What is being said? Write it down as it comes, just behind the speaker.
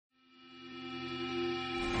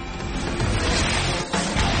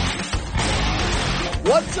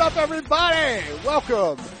What's up, everybody?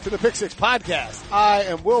 Welcome to the Pick Six Podcast. I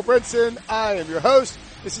am Will Brinson. I am your host.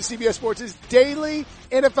 This is CBS Sports' daily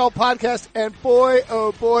NFL podcast, and boy,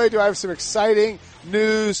 oh boy, do I have some exciting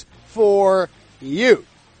news for you.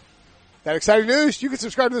 That exciting news, you can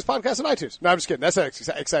subscribe to this podcast on iTunes. No, I'm just kidding. That's not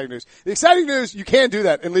exciting news. The exciting news, you can do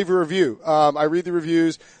that and leave a review. I read the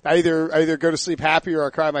reviews. I either go to sleep happy or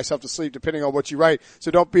I cry myself to sleep depending on what you write.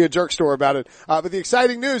 So don't be a jerk store about it. But the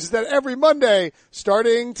exciting news is that every Monday,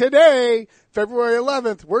 starting today, February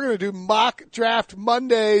 11th, we're going to do mock draft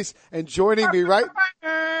Mondays, and joining me Ryan,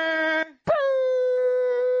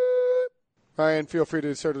 feel free to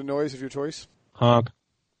insert a noise of your choice. Honk.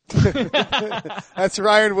 That's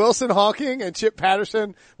Ryan Wilson honking and Chip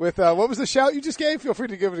Patterson with, what was the shout you just gave? Feel free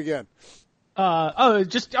to give it again. I was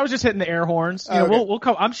just hitting the air horns. You know, okay. we'll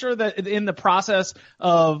come. I'm sure that in the process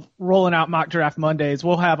of rolling out mock draft Mondays,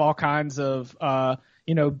 we'll have all kinds of,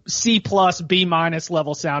 C+, B-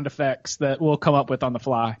 level sound effects that we'll come up with on the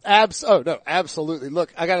fly. Absolutely.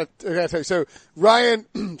 Look, I gotta tell you. So Ryan,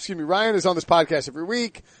 Ryan is on this podcast every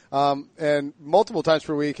week, and multiple times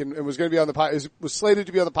per week, and was going to be on the was slated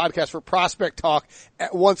to be on the podcast for Prospect Talk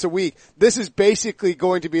once a week. This is basically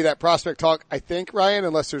going to be that Prospect Talk, I think, Ryan,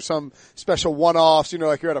 unless there's some special one-offs,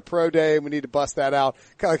 like you're at a pro day and we need to bust that out.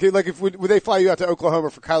 Like if would they fly you out to Oklahoma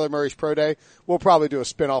for Kyler Murray's pro day? We'll probably do a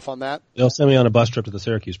spin-off on that. They'll send me on a bus trip to the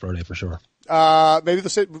Syracuse pro day for sure. Maybe they'll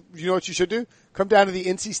say, you know what you should do? Come down to the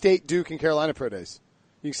NC State, Duke, and Carolina pro days.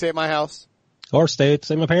 You can stay at my house. Or stay at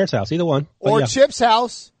my parents' house, either one. But or yeah. Chip's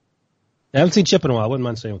house. I haven't seen Chip in a while. I wouldn't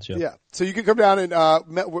mind staying with Chip. Yeah. So you can come down and,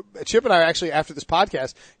 Chip and I are actually, after this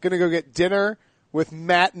podcast, gonna go get dinner with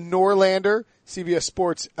Matt Norlander, CBS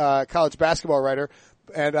Sports, college basketball writer.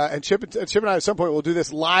 And Chip and I at some point will do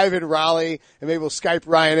this live in Raleigh, and maybe we'll Skype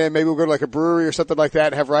Ryan in. Maybe we'll go to like a brewery or something like that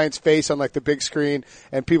and have Ryan's face on like the big screen,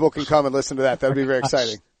 and people can come and listen to that. That'd be very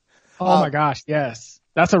exciting. Oh my gosh. Yes.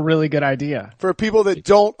 That's a really good idea. For people that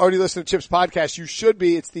don't already listen to Chip's podcast, you should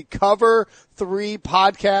be. It's the Cover 3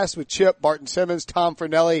 podcast with Chip, Barton Simmons, Tom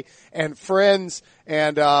Fernelli, and friends.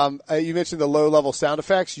 And you mentioned the low-level sound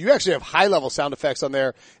effects. You actually have high-level sound effects on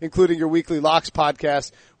there, including your Weekly Locks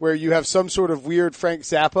podcast, where you have some sort of weird Frank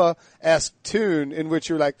Zappa-esque tune in which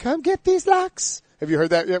you're like, come get these locks. Have you heard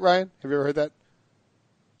that yet, Ryan? Have you ever heard that?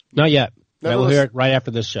 Not yet. I will hear it right after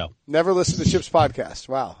this show. Never listened to Chip's podcast.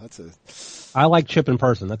 Wow, I like Chip in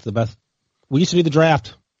person. That's the best. We used to do the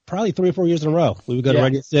draft probably 3 or 4 years in a row. We would go to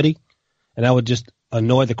Radio City, and I would just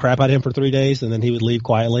annoy the crap out of him for 3 days, and then he would leave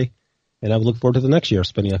quietly, and I would look forward to the next year,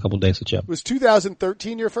 spending a couple of days with Chip. Was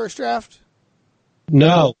 2013 your first draft?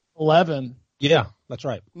 No. 11. Yeah, that's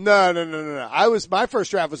right. No. My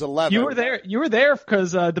first draft was 11. You were there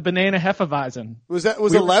because the banana Hefeweizen. Was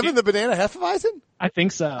 11 the banana Hefeweizen? I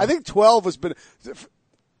think so. I think 12 was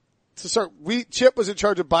Chip was in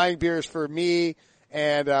charge of buying beers for me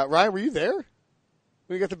and Ryan. Were you there when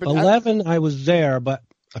you got the banana? 11, I was there, but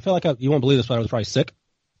I feel like you won't believe this, but I was probably sick.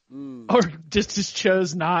 Or just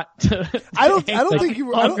chose not to. I don't think you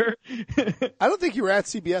were. I don't think you were at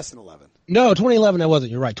CBS in 11. No, 2011 I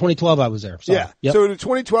wasn't. You're right. 2012 I was there. Sorry. Yeah. Yep. So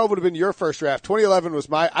 2012 would have been your first draft. 2011 was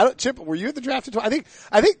Chip, were you at the draft? I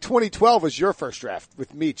think 2012 was your first draft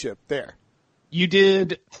with me, Chip, there. You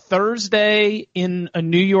did Thursday in the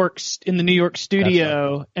New York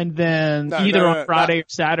studio, right. And then on Friday or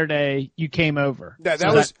Saturday you came over. That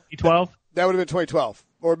was 2012. That would have been 2012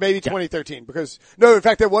 or maybe 2013 because in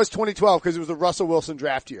fact that was 2012 because it was the Russell Wilson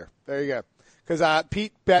draft year. There you go. Because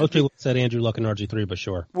Pete bet. Most people said Andrew Luck and RG3, but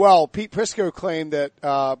sure. Well, Pete Prisco claimed that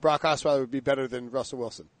Brock Osweiler would be better than Russell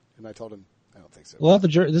Wilson, and I told him I don't think so. Well,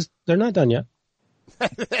 they're not done yet.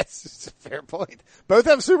 That's just a fair point. Both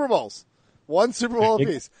have Super Bowls. One Super Bowl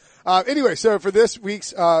apiece. Anyway, so for this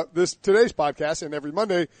week's, today's podcast and every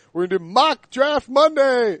Monday, we're going to do Mock Draft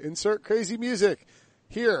Monday. Insert crazy music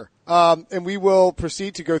here. And we will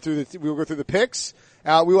proceed to go through the picks.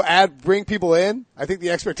 We will bring people in. I think the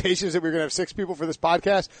expectation is that we're going to have 6 people for this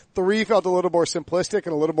podcast. 3 felt a little more simplistic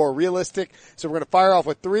and a little more realistic. So we're going to fire off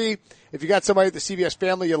with 3. If you got somebody at the CBS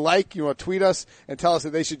family you want to tweet us and tell us that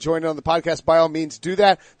they should join in on the podcast, by all means do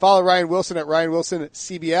that. Follow Ryan Wilson at Ryan Wilson at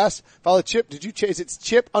CBS. Follow Chip. Did you change? It's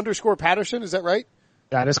Chip_Patterson. Is that right?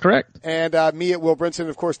 That is correct. And me at Will Brinson.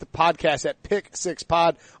 Of course, the podcast at Pick 6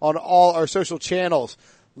 Pod on all our social channels.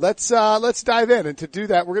 Let's dive in. And to do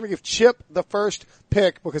that, we're going to give Chip the first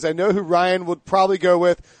pick because I know who Ryan would probably go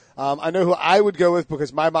with. I know who I would go with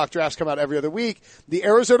because my mock drafts come out every other week. The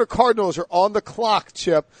Arizona Cardinals are on the clock,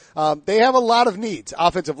 Chip. They have a lot of needs.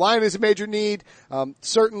 Offensive line is a major need.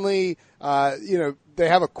 Certainly, they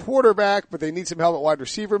have a quarterback, but they need some help at wide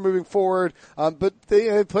receiver moving forward. But they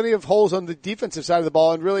have plenty of holes on the defensive side of the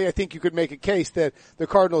ball. And really, I think you could make a case that the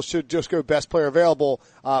Cardinals should just go best player available,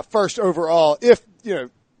 first overall, if,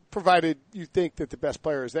 provided you think that the best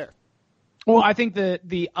player is there. Well, I think that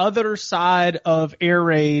the other side of air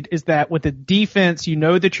raid is that with the defense, you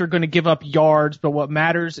know that you're going to give up yards, but what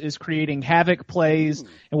matters is creating havoc plays,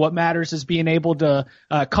 and what matters is being able to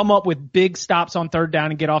come up with big stops on third down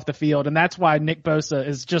and get off the field. And that's why Nick Bosa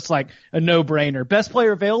is just like a no-brainer. Best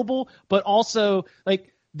player available, but also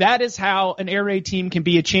that is how an air raid team can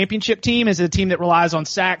be a championship team, is a team that relies on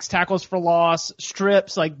sacks, tackles for loss,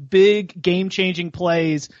 strips, big game-changing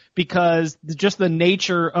plays, because just the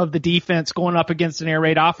nature of the defense going up against an air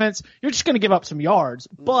raid offense, you're just going to give up some yards.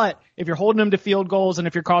 But if you're holding them to field goals and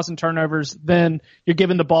if you're causing turnovers, then you're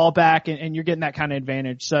giving the ball back and you're getting that kind of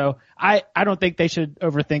advantage. So I don't think they should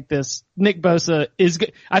overthink this. Nick Bosa is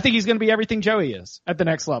good. I think he's going to be everything Joey is at the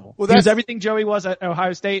next level. Well, he's everything Joey was at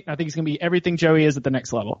Ohio State, and I think he's going to be everything Joey is at the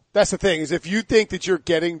next level. That's the thing, is if you think that you're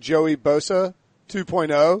getting Joey Bosa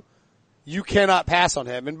 2.0, you cannot pass on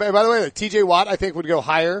him. And by the way, TJ Watt, I think, would go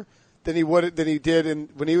higher than he did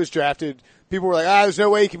when he was drafted. People were like, there's no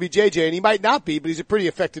way he can be JJ, and he might not be, but he's a pretty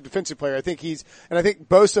effective defensive player. I think Nick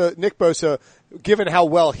Bosa, given how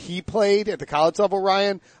well he played at the college level,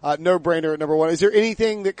 Ryan, no-brainer at number one. Is there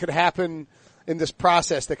anything that could happen in this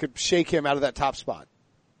process that could shake him out of that top spot?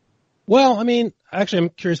 Well, actually, I'm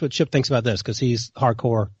curious what Chip thinks about this, because he's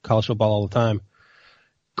hardcore college football all the time.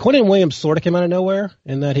 Quinnen Williams sort of came out of nowhere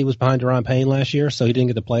in that he was behind Deron Payne last year, so he didn't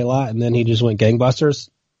get to play a lot, and then he just went gangbusters.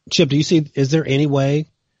 Chip, is there any way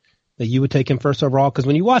that you would take him first overall? Because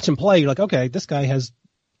when you watch him play, you're like, okay, this guy has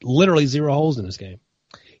literally zero holes in his game.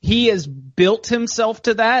 He has built himself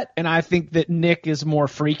to that, and I think that Nick is more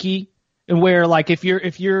freaky, and where if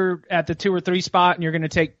you're at the 2 or 3 spot and you're going to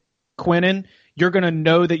take Quinnen, you're going to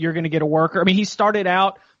know that you're going to get a worker. He started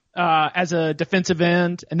out as a defensive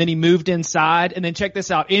end, and then he moved inside, and then check this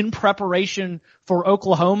out, in preparation for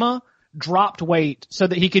Oklahoma, dropped weight so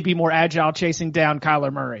that he could be more agile chasing down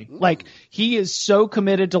Kyler Murray. He is so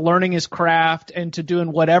committed to learning his craft and to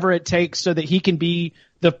doing whatever it takes so that he can be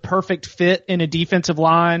the perfect fit in a defensive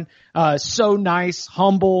line. So nice,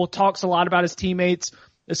 humble, talks a lot about his teammates,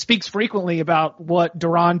 speaks frequently about what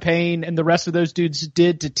Deron Payne and the rest of those dudes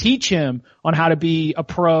did to teach him on how to be a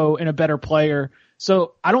pro and a better player.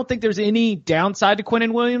 So I don't think there's any downside to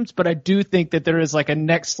Quinnen Williams, but I do think that there is a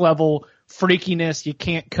next level freakiness. You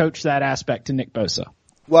can't coach that aspect to Nick Bosa.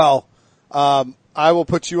 Well, I will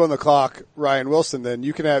put you on the clock, Ryan Wilson, then.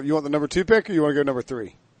 You want the number 2 pick, or you want to go number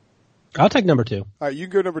 3? I'll take number 2. All right, you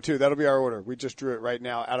can go number 2. That'll be our order. We just drew it right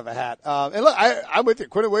now out of a hat. And look, I'm with you.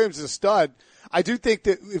 Quinnen Williams is a stud. I do think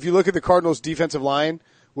that if you look at the Cardinals' defensive line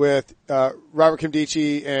with Robert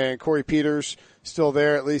Nkemdiche and Corey Peters still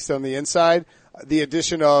there, at least on the inside, the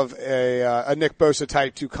addition of a Nick Bosa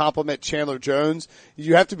type to complement Chandler Jones,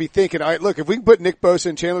 you have to be thinking, all right, look, if we can put Nick Bosa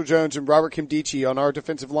and Chandler Jones and Robert Nkemdiche on our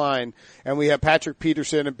defensive line, and we have Patrick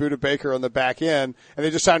Peterson and Budda Baker on the back end, and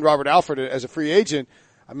they just signed Robert Alford as a free agent,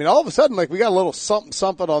 all of a sudden, we got a little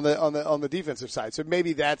something on the defensive side. So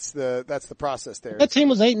maybe that's the process there. That team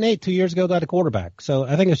was 8-8 2 years ago without a quarterback. So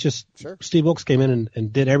I think it's just Steve Wilkes came in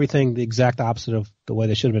and did everything the exact opposite of the way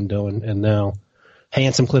they should have been doing, and now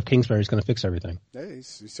handsome Cliff Kingsbury is going to fix everything. Hey,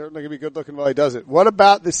 he's certainly going to be good looking while he does it. What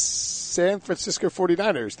about the San Francisco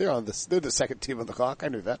 49ers? They're the second team on the clock. I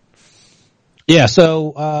knew that. Yeah,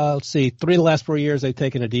 so let's see. 3 of the last 4 years, they've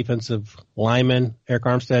taken a defensive lineman, Eric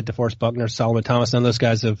Armstead, DeForest Buckner, Solomon Thomas. None of those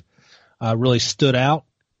guys have really stood out,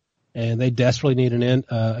 and they desperately need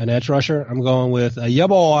an edge rusher. I'm going with your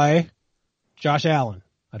boy, Josh Allen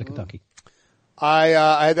out of Kentucky. I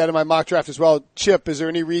had that in my mock draft as well. Chip, is there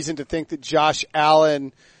any reason to think that Josh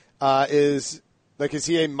Allen is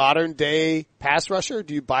he a modern day pass rusher?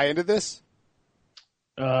 Do you buy into this?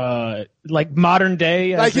 Modern day,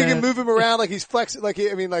 you can move him around, he's flexible,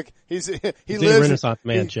 he lives a Renaissance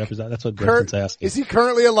man, Chip. That's what Brinson's asking. Is he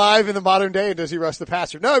currently alive in the modern day, and does he rush the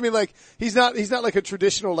passer? No, he's not like a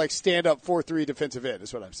traditional stand up 4-3 defensive end.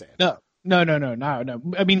 Is what I'm saying. No.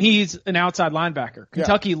 He's an outside linebacker.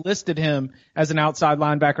 Kentucky listed him as an outside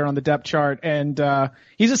linebacker on the depth chart, and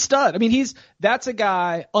he's a stud. That's a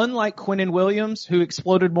guy, unlike Quinnen Williams, who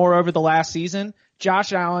exploded more over the last season.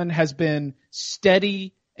 Josh Allen has been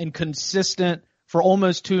steady and consistent for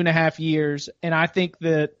almost 2.5 years, and I think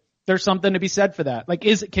that there's something to be said for that. Like,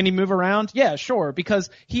 can he move around? Yeah, sure, because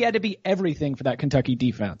he had to be everything for that Kentucky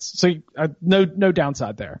defense. So no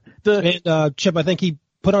downside there. Chip, I think he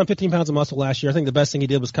put on 15 pounds of muscle last year. I think the best thing he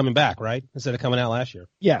did was coming back, right? Instead of coming out last year.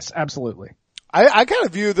 Yes, absolutely. I kind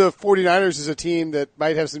of view the 49ers as a team that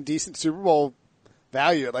might have some decent Super Bowl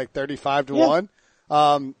value at like 35-1.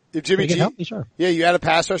 If Jimmy G, healthy, sure. Yeah, you add a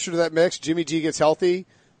pass rusher to that mix. Jimmy G gets healthy,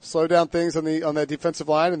 slow down things on that defensive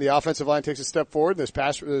line, and the offensive line takes a step forward.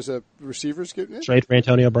 There's a receivers getting in. Trade for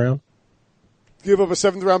Antonio Brown. Give up a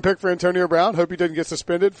 7th round pick for Antonio Brown. Hope he doesn't get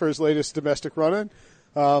suspended for his latest domestic run-in.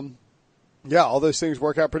 Yeah, all those things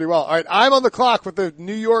work out pretty well. All right, I'm on the clock with the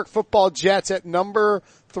New York Football Jets at number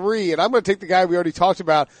 3, and I'm going to take the guy we already talked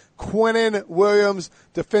about, Quinnen Williams,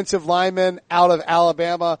 defensive lineman out of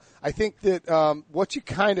Alabama. I think that what you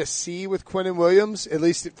kind of see with Quinnen Williams, at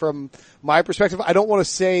least from my perspective, I don't want to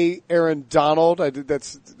say Aaron Donald.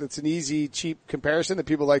 That's an easy, cheap comparison that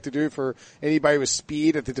people like to do for anybody with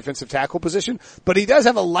speed at the defensive tackle position. But he does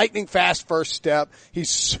have a lightning fast first step.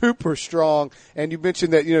 He's super strong, and you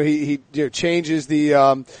mentioned that he changes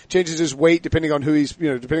his weight depending on who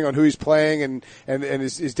he's playing and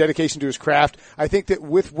his dedication to his craft. I think that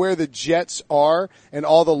with where the Jets are and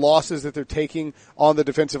all the losses that they're taking on the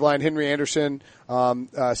defensive line, Henry Anderson,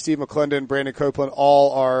 Steve McClendon, Brandon Copeland,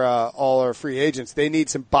 all are free agents. They need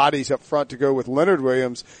some bodies up front to go with Leonard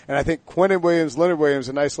Williams, and I think Quinnen Williams, Leonard Williams,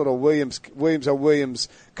 a nice little Williams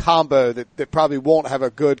combo that probably won't have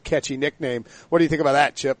a good catchy nickname. What do you think about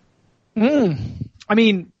that, Chip? I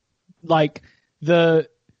mean, like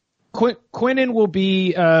Quinnen will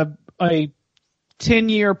be a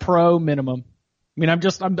 10-year pro minimum. I mean,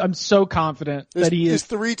 I'm so confident that he is. Is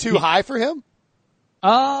 3 too high for him?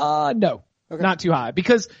 No. Okay. Not too high,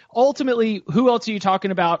 because ultimately, who else are you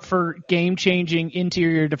talking about for game-changing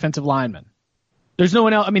interior defensive linemen? There's no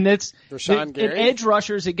one else. I mean, it's Rashawn Gary? in edge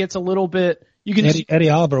rushers. It gets a little bit. You can Eddie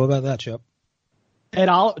Oliver. What about that, Chip?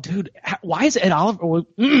 Dude, why is Ed Oliver?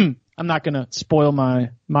 I'm not going to spoil my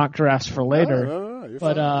mock drafts for later. No,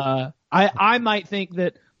 but I might think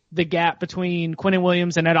that the gap between Quinnen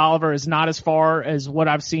Williams and Ed Oliver is not as far as what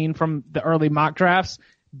I've seen from the early mock drafts,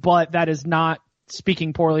 but that is not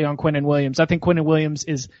speaking poorly on Quinnen Williams. I think Quinnen Williams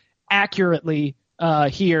is accurately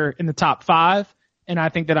here in the top 5, and I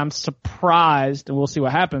think that I'm surprised, and we'll see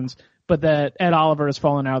what happens, but that Ed Oliver has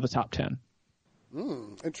fallen out of the top 10.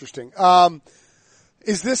 Interesting.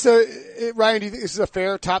 Is this Ryan, do you think this is a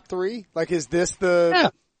fair top 3? Like, is this the? Yeah,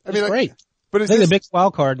 I mean, great. But I think the big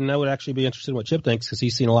wild card, and I would actually be interested in what Chip thinks because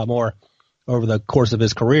he's seen a lot more over the course of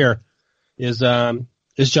his career, is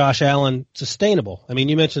Josh Allen sustainable? I mean,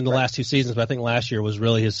 you mentioned the last 2 seasons, but I think last year was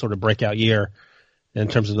really his sort of breakout year in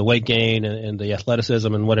terms of the weight gain and the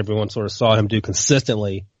athleticism and what everyone sort of saw him do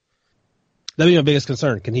consistently. That'd be my biggest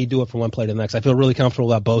concern. Can he do it from one play to the next? I feel really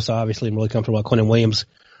comfortable about Bosa, obviously, and really comfortable about Quinnen Williams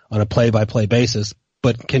on a play-by-play basis.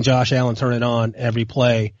 But can Josh Allen turn it on every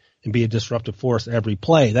play and be a disruptive force every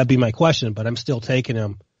play? That'd be my question, but I'm still taking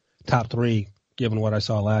him top 3 given what I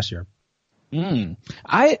saw last year. Interesting.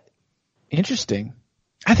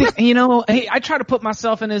 I think, I try to put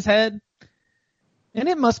myself in his head, and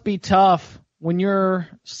it must be tough when you're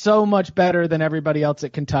so much better than everybody else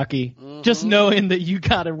at Kentucky, just knowing that you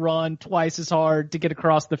got to run twice as hard to get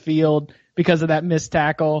across the field because of that missed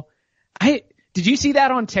tackle. Did you see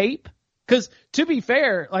that on tape? Because to be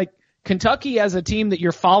fair, like Kentucky as a team that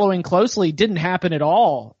you're following closely didn't happen at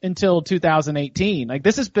all until 2018. Like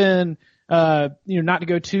this has been, not to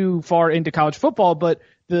go too far into college football, but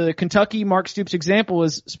the Kentucky Mark Stoops example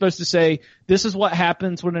is supposed to say this is what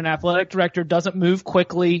happens when an athletic director doesn't move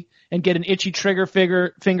quickly and get an itchy trigger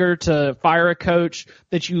finger to fire a coach,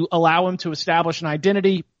 that you allow him to establish an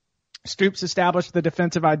identity. Stoops established the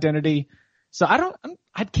defensive identity. So I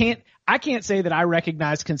can't say that I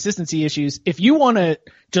recognize consistency issues. If you want to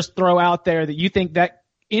just throw out there that you think that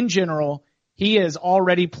in general he has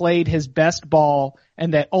already played his best ball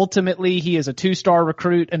and that ultimately he is a 2-star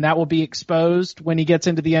recruit and that will be exposed when he gets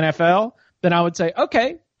into the NFL, then I would say,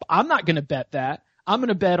 okay, I'm not going to bet that. I'm going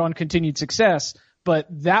to bet on continued success. But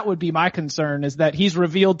that would be my concern, is that he's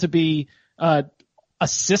revealed to be a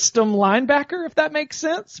system linebacker, if that makes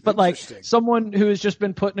sense. But like someone who has just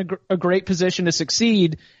been put in a great position to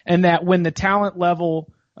succeed, and that when the talent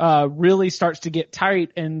level really starts to get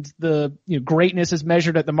tight and the greatness is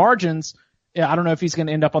measured at the margins, I don't know if he's going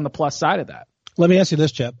to end up on the plus side of that. Let me ask you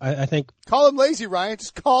this, Chip. I think call him lazy, Ryan.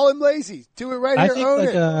 Just call him lazy. Do it right here.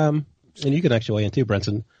 Own it. And you can actually weigh in too,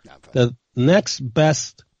 Brinson. The next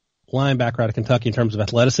best linebacker out of Kentucky in terms of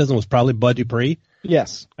athleticism was probably Bud Dupree.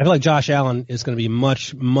 Yes. I feel like Josh Allen is going to be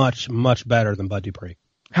much, much, much better than Bud Dupree.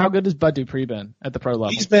 How good has Bud Dupree been at the pro level?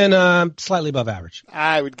 He's been slightly above average.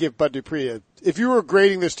 I would give Bud Dupree if you were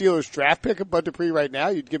grading the Steelers draft pick of Bud Dupree right now,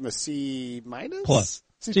 you'd give him a C minus? Plus.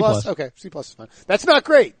 C plus? Okay, C plus is fine. That's not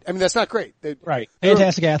great. I mean, that's not great. Right.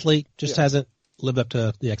 Fantastic athlete, just hasn't lived up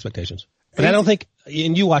to the expectations. But I don't think,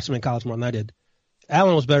 and you watched him in college more than I did,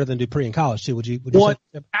 Allen was better than Dupree in college too. Would you say?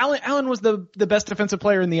 Allen was the best defensive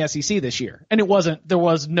player in the SEC this year. And there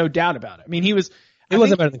was no doubt about it. I mean, he wasn't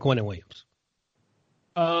better than Quinnen Williams.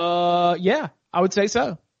 Yeah, I would say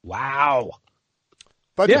so. Wow.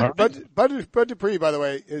 Bud Dupree, by the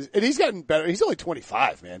way, and he's gotten better. He's only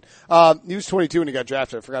 25, man. He was 22 when he got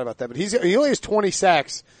drafted. I forgot about that. But he only has 20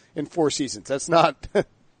 sacks in 4 seasons. That's not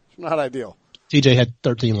not ideal. TJ had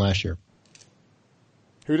 13 last year.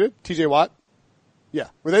 Who did? TJ Watt? Yeah.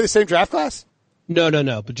 Were they the same draft class? No.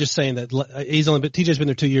 But just saying that TJ's been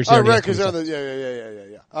there 2 years. Oh, right, because they're on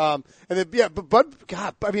the, yeah. And then, but Bud,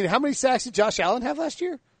 God, I mean, how many sacks did Josh Allen have last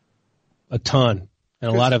year? A ton. And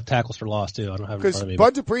a lot of tackles for loss, too. I don't have it in front of me.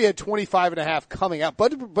 Bud Dupree had 25.5 coming out.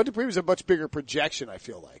 Bud Dupree was a much bigger projection, I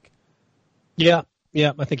feel like. Yeah.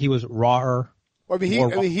 I think he was rawer.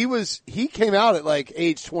 He came out at like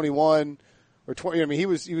age 21 or 20. I mean, he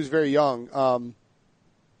was very young.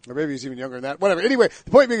 Or maybe he's even younger than that. Whatever. Anyway, the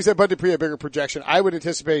point being is that Bud Dupree had a bigger projection. I would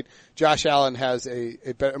anticipate Josh Allen has a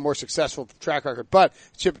more successful track record. But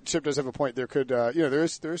Chip does have a point. There could, there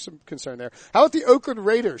is some concern there. How about the Oakland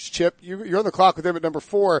Raiders, Chip? You're on the clock with them at number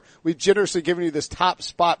 4. We've generously given you this top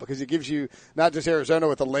spot because it gives you not just Arizona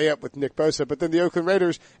with a layup with Nick Bosa, but then the Oakland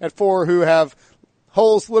Raiders at 4 who have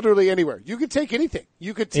holes literally anywhere. You could take anything.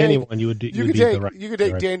 You could take anyone. You could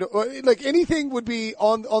take Daniel. Like anything would be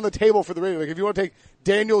on the table for the Raiders. Like if you want to take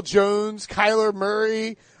Daniel Jones, Kyler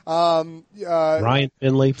Murray, Ryan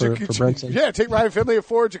Finley for Brinson. Yeah, take Ryan Finley at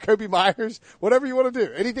 4, Jacoby Myers, whatever you want to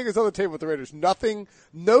do. Anything is on the table with the Raiders. Nothing,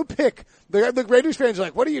 no pick. The Raiders fans are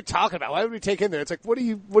like, what are you talking about? Why would we take in there? It's like, what do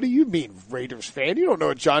you mean, Raiders fan? You don't know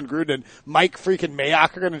what John Gruden and Mike freaking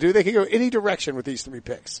Mayock are going to do. They can go any direction with these 3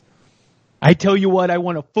 picks. I tell you what, I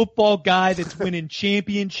want a football guy that's winning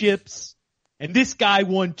championships, and this guy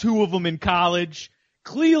won 2 of them in college.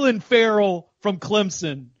 Cleveland Farrell from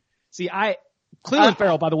Clemson. See, Cleveland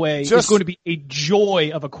Farrell, by the way, is going to be a joy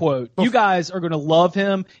of a quote. You guys are going to love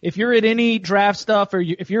him. If you're at any draft stuff or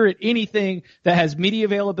if you're at anything that has media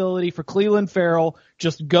availability for Cleveland Farrell,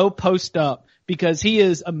 just go post up because he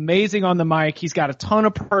is amazing on the mic. He's got a ton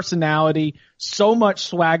of personality, so much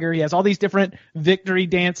swagger. He has all these different victory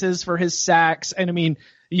dances for his sacks. And I mean,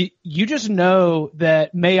 you just know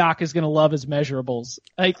that Mayock is going to love his measurables.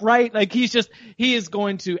 Right? Like he is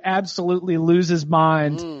going to absolutely lose his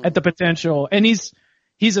mind at the potential. And he's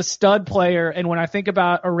a stud player. And when I think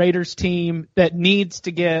about a Raiders team that needs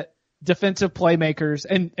to get defensive playmakers,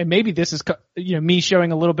 and maybe this is, me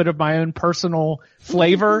showing a little bit of my own personal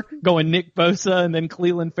flavor, going Nick Bosa and then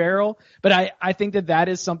Cleveland Farrell. But I think that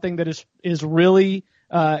is something that is really,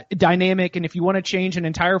 dynamic. And if you want to change an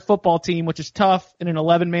entire football team, which is tough in an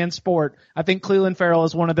 11-man sport, I think Cleveland Farrell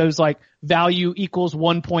is one of those like value equals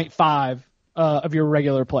 1.5, of your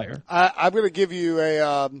regular player. I'm going to give you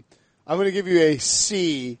a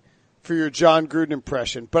C for your John Gruden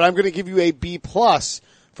impression, but I'm going to give you a B+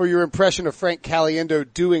 for your impression of Frank Caliendo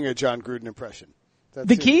doing a John Gruden impression.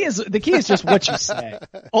 The key is just what you say.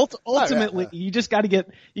 Ultimately, you just got to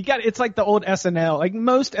it's like the old SNL. Like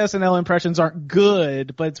most SNL impressions aren't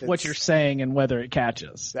good, but it's what you're saying and whether it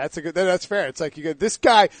catches. That's fair. It's like you go, this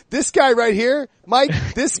guy right here, Mike,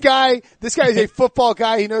 this guy is a football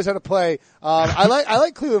guy. He knows how to play. I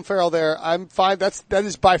like Cleveland Farrell there. I'm fine. That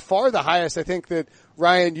is by far the highest. I think that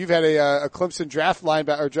Ryan, you've had a Clemson draft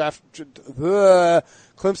linebacker or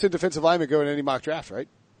Clemson defensive lineman go in any mock draft, right?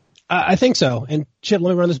 I think so. And Chip,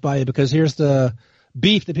 let me run this by you because here's the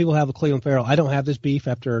beef that people have with Cleveland Farrell. I don't have this beef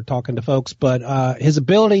after talking to folks, but his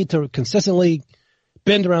ability to consistently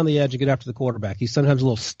bend around the edge and get after the quarterback. He's sometimes a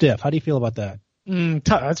little stiff. How do you feel about that?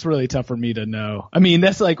 That's really tough for me to know. I mean,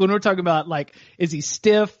 that's like when we're talking about like, is he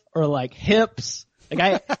stiff or like hips?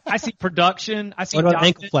 Like I see production. I see what about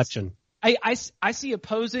dominance. ankle flexion? I see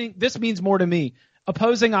opposing. This means more to me.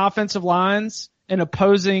 Opposing offensive lines and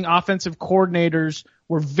opposing offensive coordinators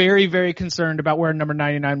were very, very concerned about where number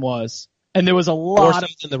 99 was. And there was a lot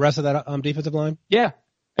of the rest of that defensive line. Yeah.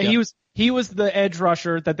 And he was the edge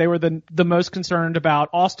rusher that they were the most concerned about.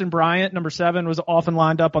 Austin Bryant, number 7, was often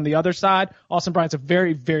lined up on the other side. Austin Bryant's a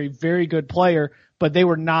very, very, very good player, but they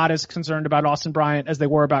were not as concerned about Austin Bryant as they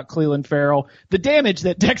were about Cleveland Farrell. The damage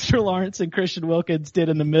that Dexter Lawrence and Christian Wilkins did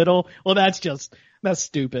in the middle, well, that's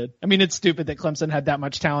stupid. I mean, it's stupid that Clemson had that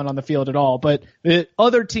much talent on the field at all. But the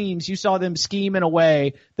other teams, you saw them scheme in a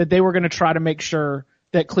way that they were going to try to make sure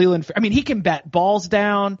that Cleveland, I mean, he can bat balls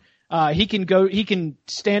down. He can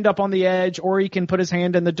stand up on the edge, or he can put his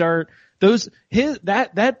hand in the dirt. Those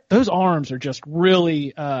arms are just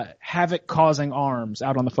really, havoc causing arms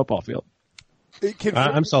out on the football field.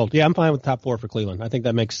 I'm sold. Yeah, I'm fine with top 4 for Cleveland. I think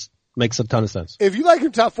that makes a ton of sense. If you like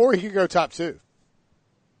him top 4, he can go top 2.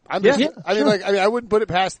 I wouldn't put it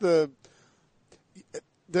past the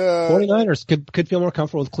 49ers could feel more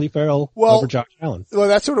comfortable with Cleve Farrell over Josh Allen. Well,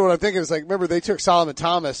 that's sort of what I'm thinking. Is like, remember they took Solomon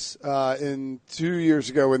Thomas in 2 years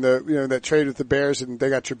ago when that trade with the Bears, and they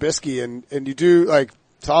got Trubisky, and you do like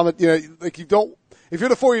Solomon, like you don't. If you're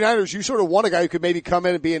the 49ers, you sort of want a guy who could maybe come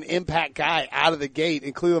in and be an impact guy out of the gate,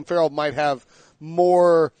 and Cleveland Farrell might have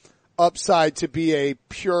more upside to be a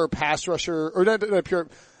pure pass rusher, or not pure.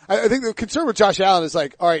 I think the concern with Josh Allen is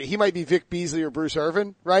like, all right, he might be Vic Beasley or Bruce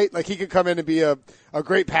Irvin, right? Like he could come in and be a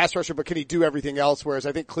great pass rusher, but can he do everything else? Whereas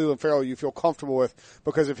I think Cleveland Farrell you feel comfortable with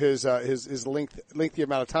because of his lengthy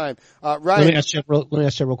amount of time. Ryan. Let me ask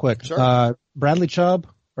you real quick. Sure. Bradley Chubb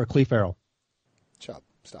or Cleve Farrell? Chubb.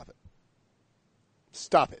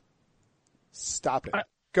 Stop it.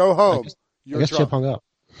 Go home. I guess Chip hung up.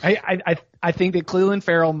 I think that Cleveland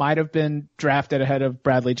Farrell might have been drafted ahead of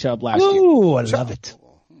Bradley Chubb last year. Ooh, I love it.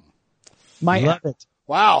 Love it.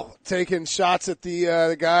 Wow, taking shots at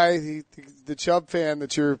the guy, the Chubb fan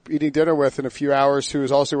that you're eating dinner with in a few hours, who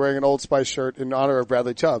is also wearing an Old Spice shirt in honor of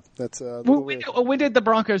Bradley Chubb. That's when did the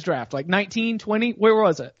Broncos draft? Like 19, 20? Where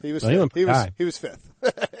was it? He was fifth. He was fifth.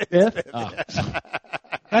 Fifth? Oh.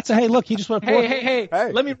 Hey, look, he just went fourth. Hey.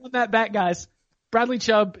 Let me run that back, guys. Bradley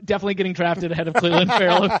Chubb definitely getting drafted ahead of Cleveland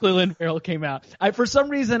Farrell if Cleveland Farrell came out. For some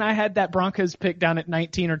reason, I had that Broncos pick down at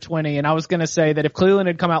 19 or 20, and I was going to say that if Cleveland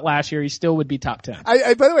had come out last year, he still would be top 10.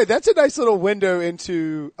 By the way, that's a nice little window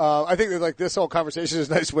into, I think that like this whole conversation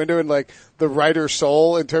is a nice window in like the writer's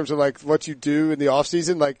soul in terms of like what you do in the off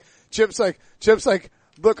season. Like Chip's like,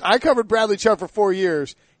 look, I covered Bradley Chubb for 4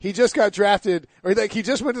 years. He just got drafted, or like he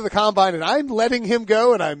just went to the combine, and I'm letting him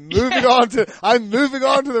go, and I'm moving on to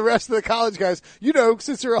the rest of the college guys.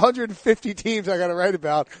 Since there are 150 teams I got to write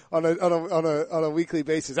about on a weekly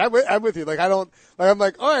basis. I'm with you. Like I'm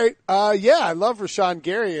like, all right, I love Rashawn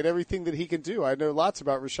Gary and everything that he can do. I know lots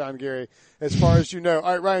about Rashawn Gary as far as you know.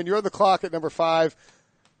 All right, Ryan, you're on the clock at number 5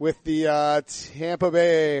 with the Tampa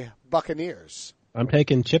Bay Buccaneers. I'm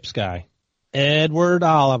taking Chip's guy. Edward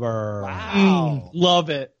Oliver. Wow. Love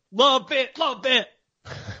it.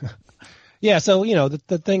 Yeah, so,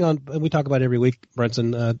 the thing we talk about every week,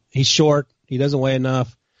 Brinson, he's short. He doesn't weigh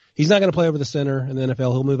enough. He's not going to play over the center in the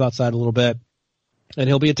NFL. He'll move outside a little bit, and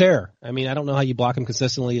he'll be a terror. I mean, I don't know how you block him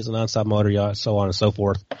consistently as a nonstop motor, so on and so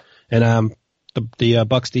forth. And the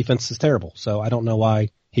Bucs defense is terrible, so I don't know why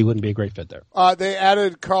he wouldn't be a great fit there. They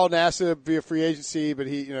added Carl Nassib via free agency, but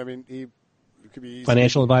he could be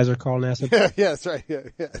financial advisor Carl Nassib. Yeah, that's right. Yeah.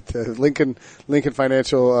 The Lincoln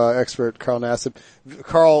financial expert Carl Nassib,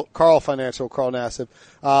 Carl financial Carl Nassib.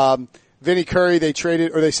 Vinny Curry,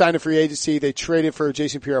 they signed a free agency. They traded for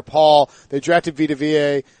Jason Pierre-Paul. They drafted Vita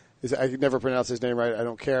Vea. I could never pronounce his name right. I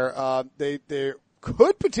don't care. They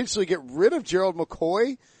could potentially get rid of Gerald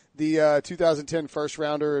McCoy, the 2010 first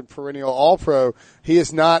rounder and perennial All-Pro. He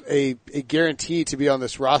is not a guarantee to be on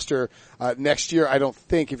this roster next year. I don't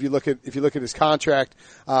think. If you look at his contract,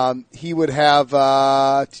 he would have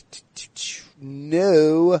no.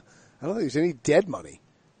 I don't think there's any dead money.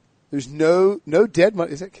 There's no dead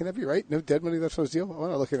money. Can that be right? No dead money left on his deal. I'm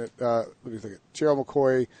not looking at. Let me think. Gerald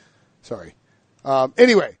McCoy. Sorry.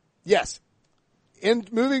 Anyway, yes. In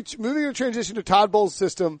moving to transition to Todd Bowles'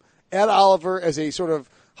 system, Ed Oliver as a sort of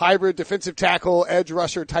hybrid defensive tackle, edge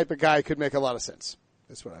rusher type of guy could make a lot of sense.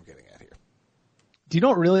 That's what I'm getting at here. Do you know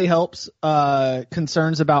what really helps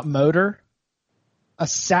concerns about motor? A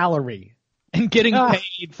salary and getting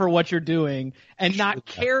paid for what you're doing and not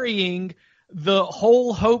carrying the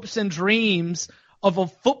whole hopes and dreams of a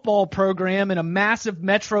football program in a massive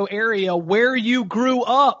metro area where you grew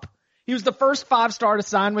up. He was the first 5-star to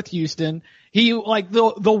sign with Houston. He,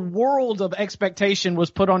 the world of expectation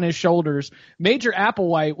was put on his shoulders. Major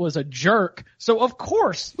Applewhite was a jerk. So of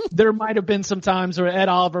course there might have been some times where Ed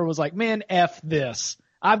Oliver was like, man, F this.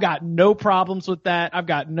 I've got no problems with that. I've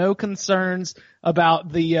got no concerns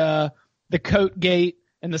about the coat gate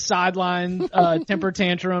and the sideline, temper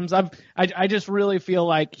tantrums. I just really feel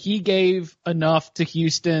like he gave enough to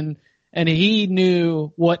Houston and he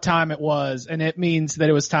knew what time it was, and it means that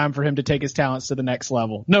it was time for him to take his talents to the next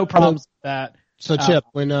level. No problems with that. So, Chip,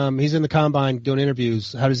 when he's in the combine doing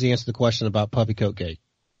interviews, how does he answer the question about Puppy Coat Gate?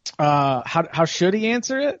 How should he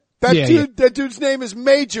answer it? That dude's name is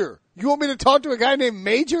Major. You want me to talk to a guy named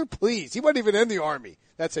Major? Please. He wasn't even in the Army.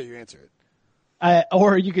 That's how you answer it.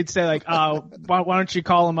 Or you could say like, why don't you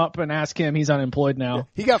call him up and ask him? He's unemployed now. Yeah.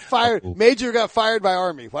 He got fired. Major got fired by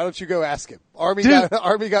Army. Why don't you go ask him? Army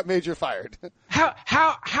got Major fired.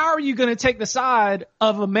 How are you going to take the side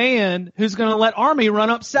of a man who's going to let Army run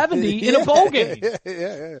up 70 in a bowl game?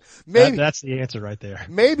 Yeah. Maybe that's the answer right there.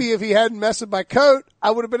 Maybe if he hadn't messed with my coat, I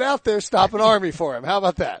would have been out there stopping Army for him. How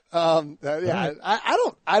about that? Yeah,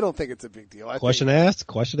 I don't think it's a big deal. Question asked,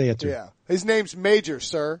 question answered. Yeah. His name's Major,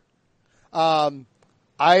 sir. I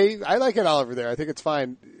like Ed Oliver there. I think it's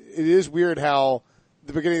fine. It is weird how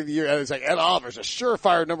the beginning of the year it's like Ed Oliver's a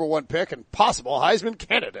surefire number 1 pick and possible Heisman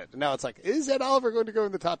candidate. And now it's like, is Ed Oliver going to go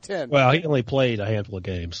in the top 10? Well, he only played a handful of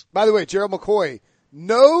games. By the way, Gerald McCoy,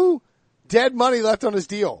 no dead money left on his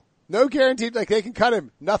deal. No guaranteed, like they can cut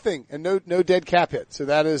him. Nothing. And no dead cap hit. So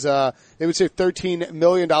that is, they would say $13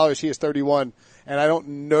 million. He is 31. And I don't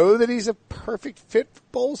know that he's a perfect fit for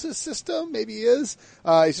Bowles' system. Maybe he is.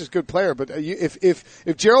 He's just a good player. But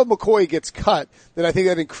if Gerald McCoy gets cut, then I think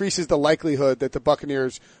that increases the likelihood that the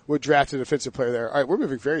Buccaneers would draft a defensive player there. All right, we're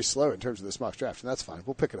moving very slow in terms of this mock draft, and that's fine.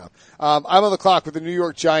 We'll pick it up. I'm on the clock with the New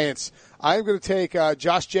York Giants. I'm going to take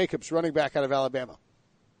Josh Jacobs, running back out of Alabama.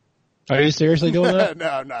 Are you seriously doing that? No,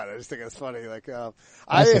 I'm not. I just think it's funny. Like, Saquon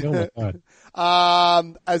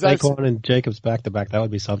and Jacobs back to back, that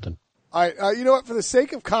would be something. All right, you know what? For the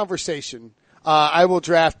sake of conversation, I will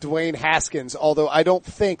draft Dwayne Haskins, although I don't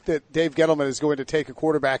think that Dave Gettleman is going to take a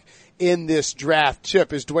quarterback in this draft.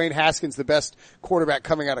 Chip, is Dwayne Haskins the best quarterback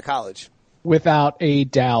coming out of college? Without a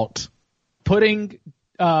doubt. Putting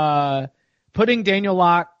Daniel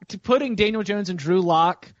Jones and Drew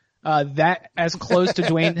Lock, that as close to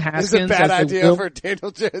Dwayne Haskins. It's a bad idea for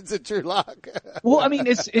Daniel Jones and Drew Lock. Well, I mean,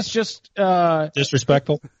 it's just,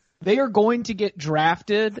 disrespectful. They are going to get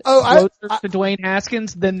drafted closer to Dwayne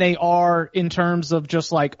Haskins than they are in terms of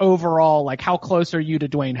just like overall, like how close are you to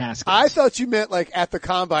Dwayne Haskins? I thought you meant like at the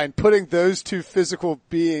combine, putting those two physical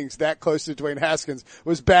beings that close to Dwayne Haskins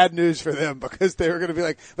was bad news for them because they were going to be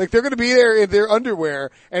like they're going to be there in their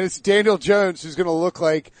underwear and it's Daniel Jones who's going to look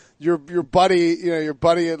like your buddy, your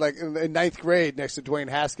buddy in ninth grade next to Dwayne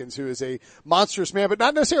Haskins, who is a monstrous man, but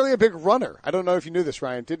not necessarily a big runner. I don't know if you knew this,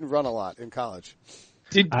 Ryan. Didn't run a lot in college.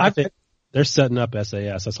 I think they're setting up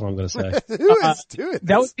SAS. That's all I'm going to say. Who is doing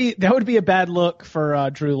this? That would be a bad look for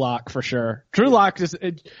Drew Lock for sure. Drew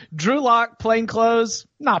Lock plain clothes,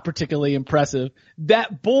 not particularly impressive.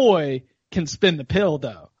 That boy can spin the pill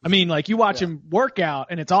though. I mean, like you watch him work out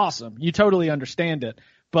and it's awesome. You totally understand it.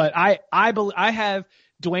 But I have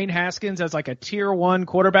Dwayne Haskins as like a tier 1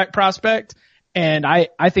 quarterback prospect, and I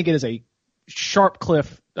think it is a sharp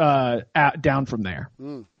cliff down from there.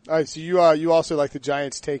 All right, so you also like the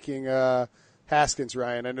Giants taking Haskins,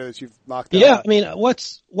 Ryan. I know that you've mocked that. Yeah, I mean,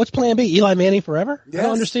 what's plan B? Eli Manning forever? Yes, I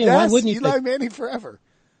don't understand. Why wouldn't you? Eli Manning forever.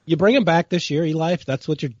 You bring him back this year, Eli. If that's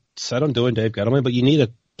what you're set on doing, Dave Gettleman. But you need a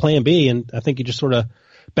plan B, and I think you just sort of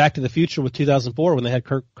back to the future with 2004 when they had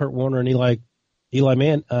Kurt Warner and Eli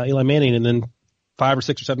Manning, and then 5 or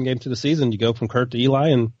 6 or 7 games to the season, you go from Kurt to Eli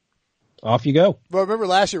and off you go. Well, remember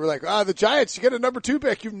last year we're like, the Giants, you get a number 2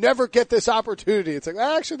 pick, you never get this opportunity. It's like,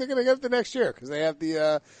 actually, they're going to get it the next year because they have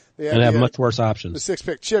have much worse options. The 6th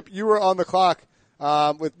pick. Chip, you were on the clock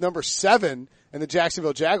with number 7 and the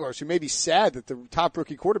Jacksonville Jaguars, who may be sad that the top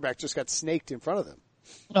rookie quarterback just got snaked in front of them.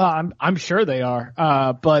 I'm sure they are.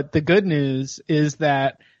 But the good news is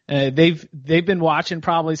that they've been watching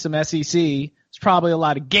probably some SEC. There's probably a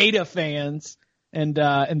lot of Gator fans. And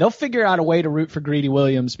they'll figure out a way to root for Greedy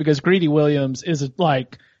Williams because Greedy Williams is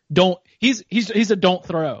like, he's a don't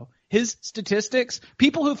throw. His statistics,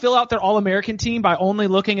 people who fill out their All-American team by only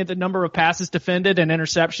looking at the number of passes defended and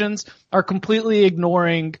interceptions are completely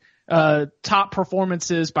ignoring, top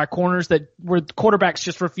performances by corners where quarterbacks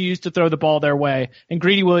just refuse to throw the ball their way. And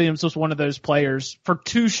Greedy Williams was one of those players for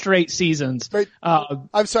 2 straight seasons. Wait,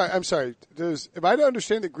 I'm sorry. Am I to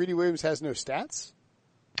understand that Greedy Williams has no stats?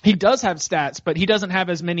 He does have stats, but he doesn't have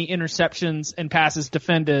as many interceptions and passes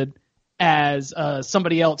defended as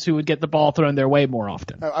somebody else who would get the ball thrown their way more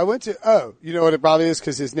often. You know what it probably is?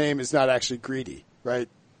 Because his name is not actually Greedy, right?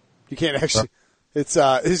 You can't actually. It's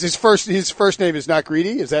his first name is not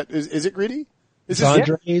Greedy. Is it Greedy? It's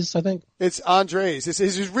Andres, I think. It's Andres.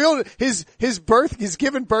 His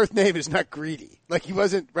given birth name is not Greedy. Like he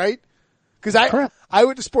wasn't, right? Because I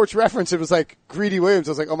went to Sports Reference. It was like Greedy Williams.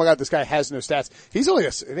 I was like, oh my God, this guy has no stats. He's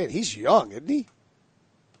he's young, isn't he?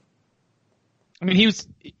 I mean,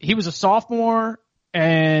 he was a sophomore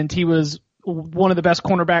and he was one of the best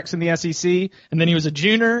cornerbacks in the SEC. And then he was a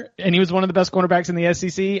junior and he was one of the best cornerbacks in the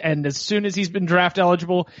SEC. And as soon as he's been draft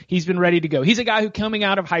eligible, he's been ready to go. He's a guy who coming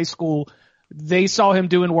out of high school, they saw him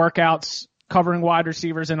doing workouts covering wide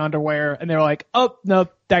receivers in underwear, and they're like, oh no,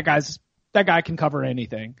 that guy can cover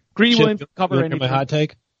anything. Greedy Williams can cover anything. My hot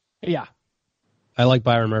take? Yeah. I like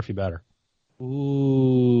Byron Murphy better.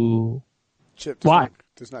 Ooh. Chip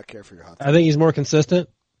does not care for your hot take. I think he's more consistent.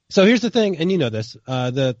 So here's the thing, and you know this,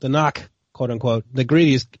 the knock, quote unquote, the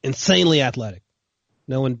Greedy is insanely athletic.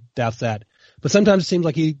 No one doubts that. But sometimes it seems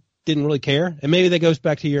like he didn't really care. And maybe that goes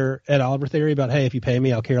back to your Ed Oliver theory about, hey, if you pay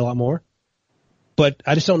me, I'll care a lot more. But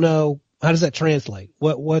I just don't know, how does that translate?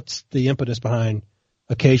 What's the impetus behind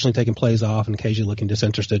occasionally taking plays off and occasionally looking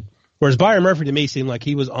disinterested? Whereas Byron Murphy to me seemed like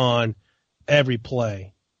he was on every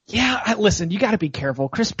play. Yeah, listen, you got to be careful.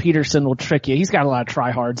 Chris Peterson will trick you. He's got a lot of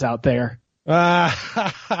tryhards out there.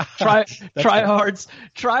 Tryhards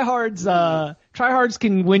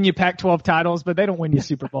can win you Pac-12 titles, but they don't win you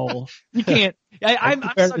Super Bowl. You can't. I'm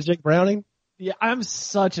such to Jake Browning. Yeah, I'm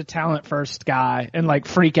such a talent first guy and like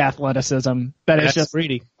freak athleticism that it's just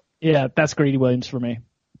Greedy. Yeah, that's Greedy Williams for me.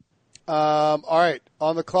 All right,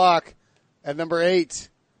 on the clock at number 8,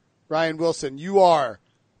 Ryan Wilson. You are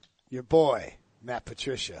your boy, Matt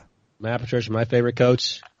Patricia. Matt Patricia, my favorite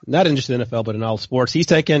coach. Not in just the NFL, but in all sports. He's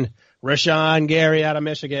taking Rashawn Gary out of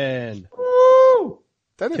Michigan. Woo!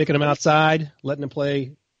 Picking him outside, letting him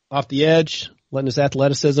play off the edge, letting his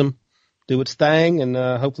athleticism do its thing, and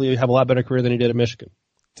hopefully have a lot better career than he did at Michigan.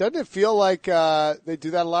 Doesn't it feel like they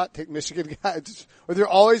do that a lot? Take Michigan guys, or they're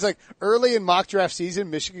always like early in mock draft season.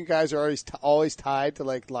 Michigan guys are always tied to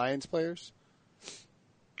like Lions players.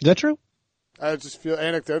 Is that true? I just feel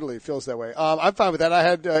anecdotally it feels that way. I'm fine with that. I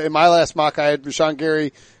had in my last mock, I had Rashawn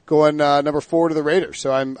Gary going number 4 to the Raiders,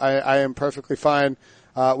 so I am perfectly fine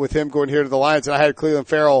with him going here to the Lions. And I had Cleveland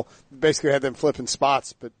Farrell, basically had them flipping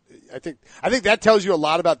spots. But I think that tells you a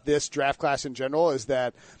lot about this draft class in general, is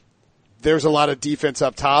that there's a lot of defense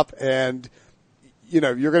up top, and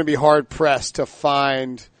you're going to be hard pressed to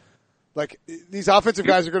find like these offensive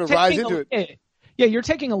guys are going to rise into it. Yeah, you're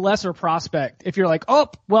taking a lesser prospect. If you're like, oh,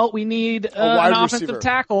 well, we need an offensive receiver.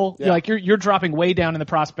 Tackle. Yeah. You're dropping way down in the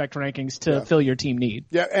prospect rankings to fill your team need.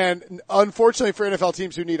 Yeah, and unfortunately for NFL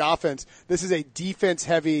teams who need offense, this is a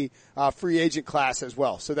defense-heavy free agent class as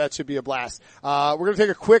well. So that should be a blast. We're going to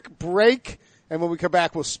take a quick break, and when we come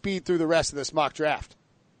back, we'll speed through the rest of this mock draft.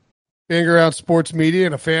 Being around sports media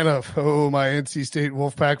and a fan of my NC State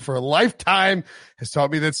Wolfpack for a lifetime has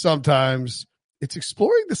taught me that sometimes it's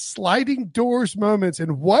exploring the sliding doors moments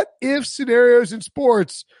and what if scenarios in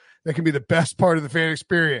sports that can be the best part of the fan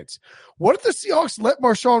experience. What if the Seahawks let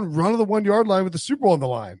Marshawn run to the 1 yard line with the Super Bowl on the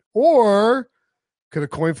line? Or could a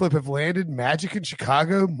coin flip have landed Magic in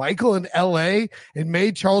Chicago, Michael in LA, and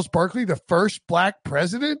made Charles Barkley the first black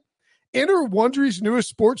president? Enter Wondery's newest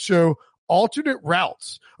sports show, Alternate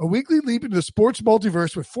Routes, a weekly leap into the sports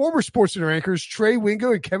multiverse with former SportsCenter anchors Trey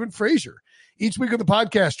Wingo and Kevin Frazier. Each week on the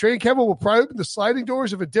podcast, Trey and Kevin will pry open the sliding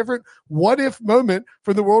doors of a different what-if moment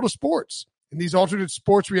from the world of sports. In these alternate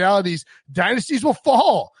sports realities, dynasties will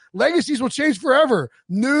fall, legacies will change forever,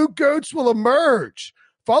 new GOATs will emerge.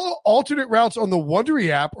 Follow Alternate Routes on the Wondery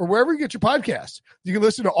app or wherever you get your podcasts. You can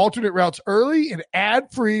listen to Alternate Routes early and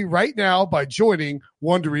ad-free right now by joining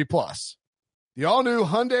Wondery Plus. The all-new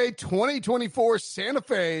Hyundai 2024 Santa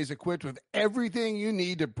Fe is equipped with everything you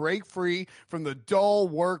need to break free from the dull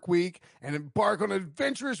work week and embark on an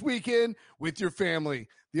adventurous weekend with your family.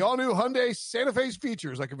 The all-new Hyundai Santa Fe's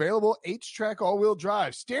features like available H-Track all-wheel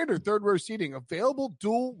drive, standard third-row seating, available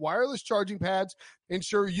dual wireless charging pads,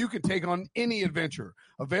 ensure you can take on any adventure.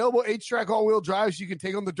 Available H-Track all-wheel drives you can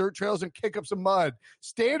take on the dirt trails and kick up some mud.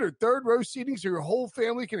 Standard third-row seating so your whole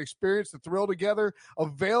family can experience the thrill together.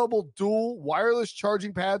 Available dual wireless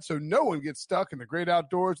charging pads so no one gets stuck in the great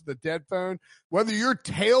outdoors with a dead phone. Whether you're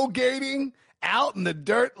tailgating out in the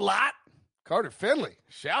dirt lot, Carter Finley,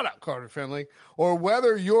 shout out Carter Finley, or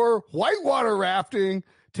whether you're whitewater rafting,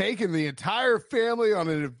 taking the entire family on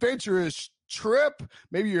an adventurous trip,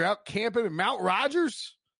 maybe you're out camping in Mount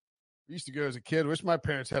Rogers. I used to go as a kid. Wish my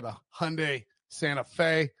parents had a Hyundai Santa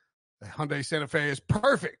Fe. The Hyundai Santa Fe is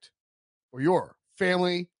perfect for your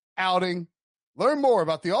family outing. Learn more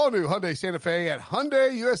about the all-new Hyundai Santa Fe at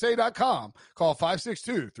HyundaiUSA.com. Call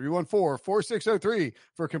 562-314-4603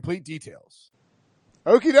 for complete details.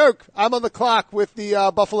 Okie doke. I'm on the clock with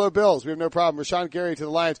the Buffalo Bills. We have no problem. Rashawn Gary to the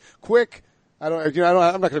Lions. Quick. I'm not going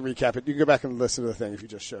to recap it. You can go back and listen to the thing if you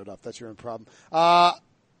just showed up. That's your own problem.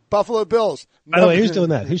 Buffalo Bills. By the way, who's doing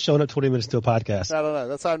that? Who's showing up 20 minutes to a podcast? I don't know.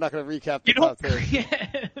 That's why I'm not going to recap the top 10.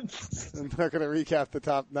 I'm not going to recap the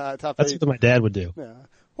top 8. That's what my dad would do. Yeah.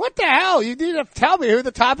 What the hell? You need to tell me who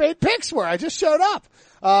the top 8 picks were. I just showed up.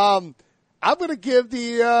 I'm going to give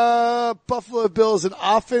the Buffalo Bills an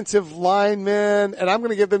offensive lineman, and I'm going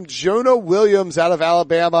to give them Jonah Williams out of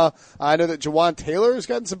Alabama. I know that Jawan Taylor has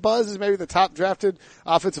gotten some buzz as maybe the top drafted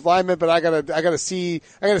offensive lineman, but I gotta see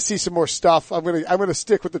some more stuff. I'm going to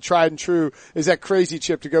stick with the tried and true. Is that crazy,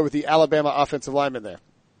 Chip, to go with the Alabama offensive lineman there?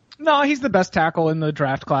 No, he's the best tackle in the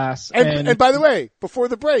draft class. And by the way, before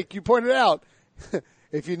the break, you pointed out.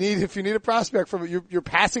 If you need a prospect from it, you're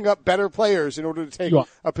passing up better players in order to take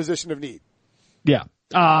a position of need. Yeah.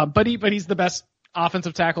 But he's the best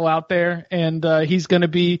offensive tackle out there, and he's going to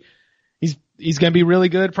be really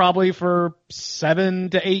good probably for 7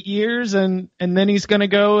 to 8 years, and then he's going to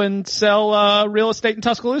go and sell real estate in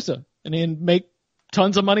Tuscaloosa and make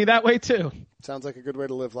tons of money that way too. Sounds like a good way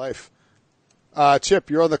to live life. Chip,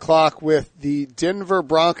 you're on the clock with the Denver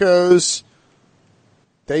Broncos.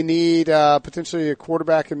 They need potentially a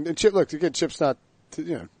quarterback, and Chip. Look, again, Chip's not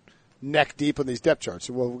neck deep on these depth charts,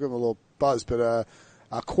 so we'll give him a little buzz. But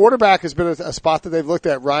a quarterback has been a spot that they've looked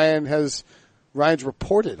at. Ryan's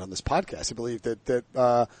reported on this podcast, I believe,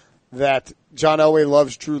 that John Elway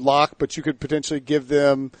loves Drew Lock, but you could potentially give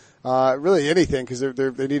them really anything because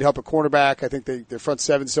they need help at cornerback. I think their front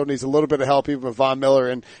seven still needs a little bit of help, even with Von Miller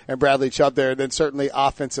and Bradley Chubb there, and then certainly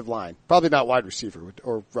offensive line. Probably not wide receiver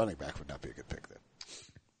or running back would not be a good pick there.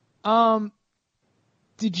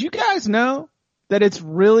 Did you guys know that it's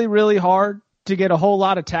really, really hard to get a whole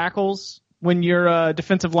lot of tackles when you're a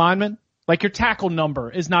defensive lineman? Like your tackle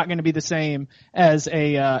number is not going to be the same as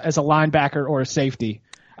a linebacker or a safety.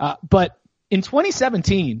 But in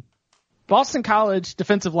 2017, Boston College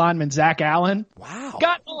defensive lineman Zach Allen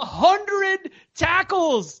got 100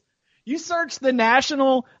 tackles. You search the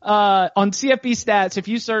national, on CFB stats, if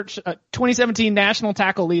you search 2017 national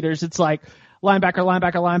tackle leaders, it's like linebacker,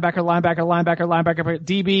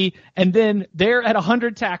 DB, and then there at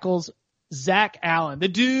 100 tackles, Zach Allen. The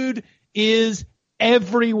dude is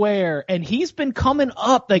everywhere, and he's been coming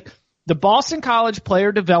up. Like the Boston College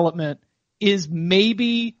player development is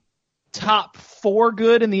maybe top 4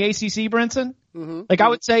 good in the ACC, Brinson. Mm-hmm. Like I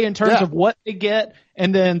would say in terms of what they get,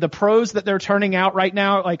 and then the pros that they're turning out right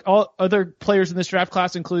now, like all other players in this draft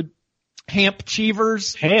class include Hamp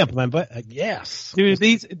Cheevers. Yes. Dude,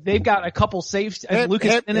 they've got a couple safes.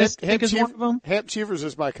 Lucas Ennis, I think, is one of them. Hamp Cheevers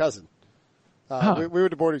is my cousin. We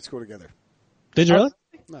went to boarding school together. Did you really?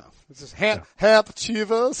 No. This is Hamp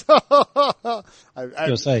Cheevers. I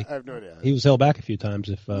have no idea. He was held back a few times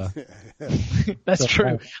if, That's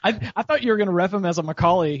true. I thought you were going to ref him as a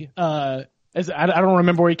Macaulay, I don't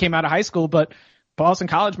remember where he came out of high school, but Boston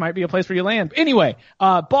College might be a place where you land. Anyway,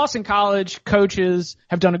 Boston College coaches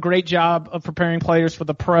have done a great job of preparing players for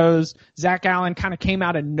the pros. Zach Allen kind of came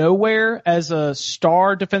out of nowhere as a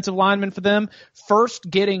star defensive lineman for them. First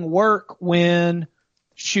getting work when,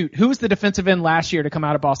 who was the defensive end last year to come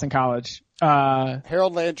out of Boston College?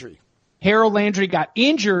 Harold Landry. Harold Landry got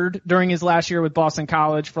injured during his last year with Boston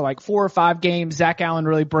College for like 4 or 5 games. Zach Allen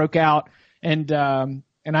really broke out, and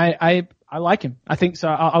I like him. I think so.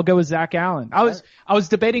 I'll go with Zach Allen. I was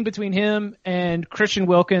debating between him and Christian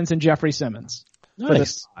Wilkins and Jeffrey Simmons. Nice. For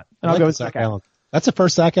this spot. And I'll go with Zach Allen. That's the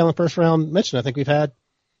first Zach Allen first round mention I think we've had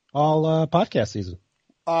all podcast season.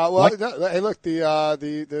 Hey, look,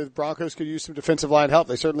 the Broncos could use some defensive line help.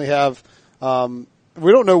 They certainly have.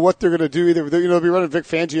 We don't know what they're going to do either. They'll be running Vic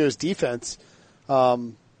Fangio's defense,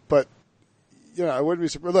 but. I wouldn't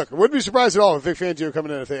be surprised at all with Vic Fangio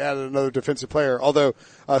coming in if they added another defensive player. Although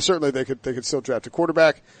certainly they could still draft a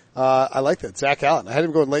quarterback. I like that, Zach Allen. I had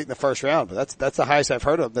him going late in the first round, but that's the highest I've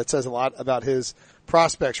heard of him. That says a lot about his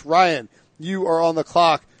prospects. Ryan, you are on the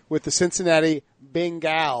clock with the Cincinnati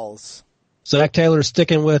Bengals. Zach Taylor is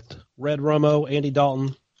sticking with Red Romo, Andy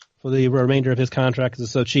Dalton for the remainder of his contract because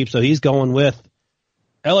it's so cheap. So he's going with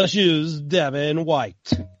LSU's Devin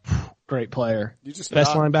White. Great player.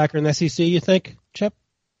 Best linebacker in the SEC, you think, Chip?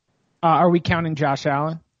 Are we counting Josh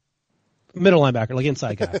Allen? Middle linebacker, like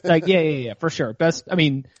inside guy. Yeah, for sure. Best,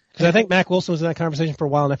 because I think Mac Wilson was in that conversation for a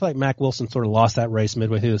while, and I feel like Mac Wilson sort of lost that race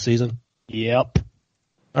midway through the season. Yep.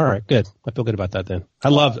 All right, good. I feel good about that then. I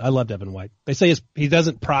love Devin White. They say he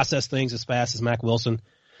doesn't process things as fast as Mac Wilson,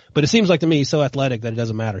 but it seems like to me he's so athletic that it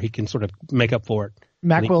doesn't matter. He can sort of make up for it.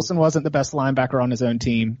 Mac Wilson wasn't the best linebacker on his own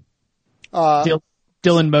team.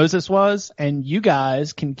 Dylan Moses was, and you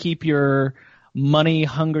guys can keep your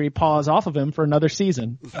money-hungry paws off of him for another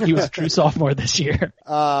season. He was a true sophomore this year.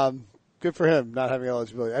 Good for him not having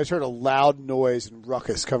eligibility. I just heard a loud noise and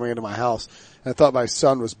ruckus coming into my house, and I thought my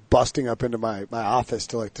son was busting up into my office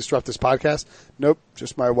to like disrupt this podcast. Nope,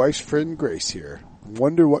 just my wife's friend Grace here.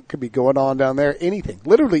 Wonder what could be going on down there. Anything.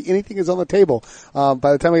 Literally anything is on the table.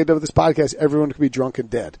 By the time I get done with this podcast, everyone could be drunk and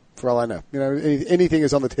dead, for all I know. You know, anything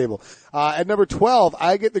is on the table. At number 12,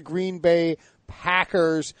 I get the Green Bay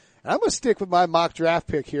Packers. And I'm going to stick with my mock draft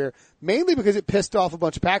pick here, mainly because it pissed off a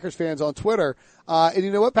bunch of Packers fans on Twitter. And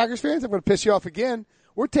you know what, Packers fans? I'm going to piss you off again.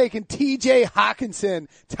 We're taking T.J. Hawkinson,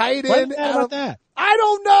 tight end. What about that? I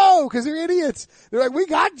don't know, because they're idiots. They're like, we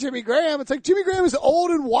got Jimmy Graham. It's like, Jimmy Graham is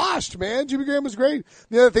old and washed, man. Jimmy Graham was great.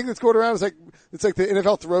 The other thing that's going around is like, it's like the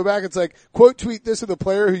NFL throwback. It's like, quote tweet this of the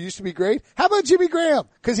player who used to be great. How about Jimmy Graham?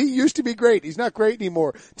 Because he used to be great. He's not great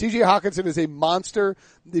anymore. T.J. Hawkinson is a monster.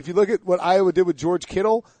 If you look at what Iowa did with George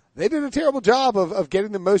Kittle, they did a terrible job of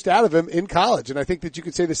getting the most out of him in college. And I think that you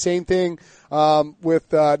could say the same thing,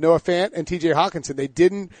 with, Noah Fant and TJ Hawkinson. They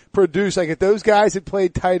didn't produce, like if those guys had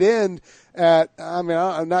played tight end at, I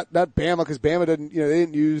mean, not Bama, because Bama didn't, you know, they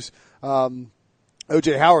didn't use,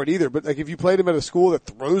 O.J. Howard either, but like if you played him at a school that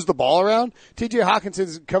throws the ball around, T.J.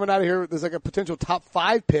 Hawkinson's coming out of here. There's like a potential top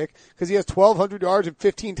 5 pick because he has 1,200 yards and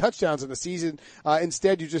 15 touchdowns in the season.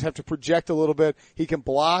 Instead, you just have to project a little bit. He can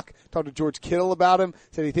block. Talked to George Kittle about him.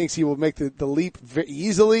 Said he thinks he will make the leap very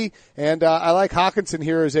easily. And I like Hawkinson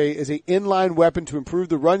here as a inline weapon to improve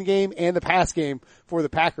the run game and the pass game for the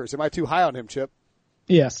Packers. Am I too high on him, Chip?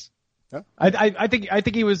 Yes. Huh? I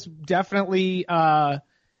think he was definitely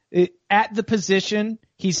at the position.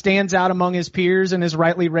 He stands out among his peers and is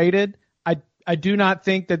rightly rated. I do not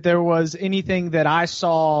think that there was anything that I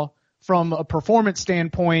saw from a performance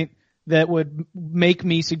standpoint that would make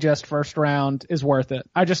me suggest first round is worth it.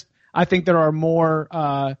 I think there are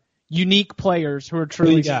more unique players who are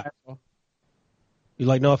truly special. You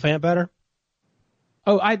like Noah Fant better?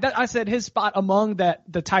 Oh, I said his spot among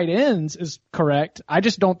the tight ends is correct. I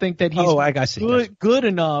just don't think that he's good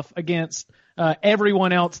enough against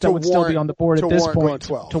everyone else that would still be on the board at this point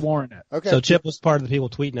to warrant it. Okay. So Chip was part of the people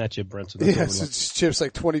tweeting at you, Brinson. Yes, it's Chip's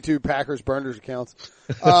like 22 Packers burners accounts.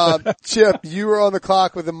 Chip, you were on the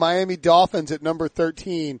clock with the Miami Dolphins at number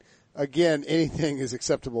 13. Again, anything is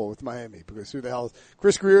acceptable with Miami because who the hell is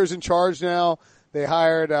Chris Greer's in charge now. They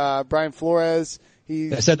hired Brian Flores.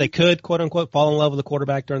 They said they could, quote unquote, fall in love with the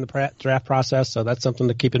quarterback during the draft process, so that's something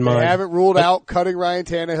to keep in mind. They haven't ruled out cutting Ryan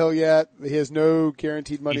Tannehill yet. He has no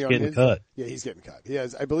guaranteed money on his. He's getting cut. Yeah, he's getting cut. He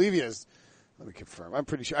has, I believe he has. Let me confirm. I'm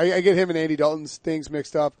pretty sure. I get him and Andy Dalton's things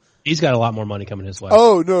mixed up. He's got a lot more money coming his way.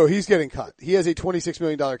 Oh no, he's getting cut. He has a $26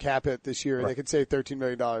 million cap hit this year, and they could save $13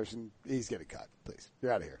 million, and he's getting cut. Please,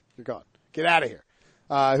 you're out of here. You're gone. Get out of here.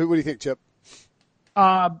 What do you think, Chip?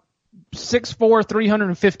 6'4",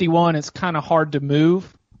 351. It's kind of hard to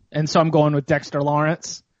move. And so I'm going with Dexter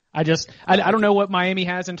Lawrence. I don't know what Miami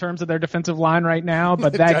has in terms of their defensive line right now,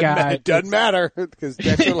 but that guy. It doesn't matter because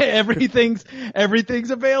everything's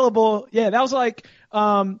available. Yeah, that was like,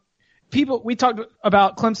 we talked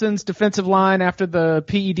about Clemson's defensive line after the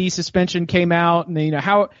PED suspension came out and you know,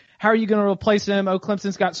 how are you going to replace him? Oh,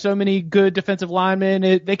 Clemson's got so many good defensive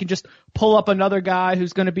linemen. They can just pull up another guy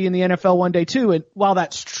who's going to be in the NFL one day too. And while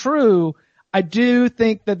that's true, I do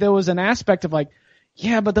think that there was an aspect of like,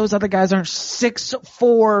 yeah, but those other guys aren't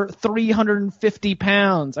 6'4", 350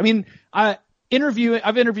 pounds. I mean, I've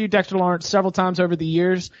interviewed Dexter Lawrence several times over the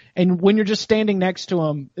years, and when you're just standing next to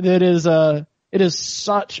him, it is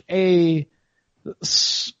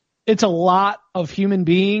it's a lot of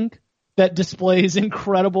human that displays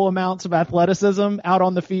incredible amounts of athleticism out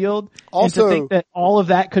on the field. Also, and to think that all of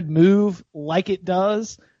that could move like it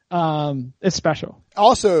does, it's special.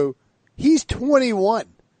 Also, he's 21.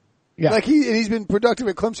 Yeah. Like he's been productive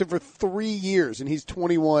at Clemson for 3 years and he's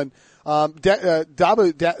 21. Dabo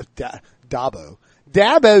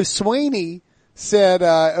Swaney said,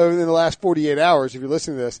 over the last 48 hours, if you're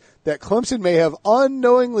listening to this, that Clemson may have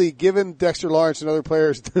unknowingly given Dexter Lawrence and other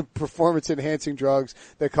players the performance enhancing drugs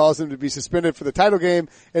that caused them to be suspended for the title game,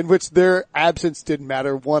 in which their absence didn't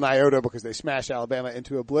matter one iota because they smashed Alabama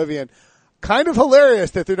into oblivion. Kind of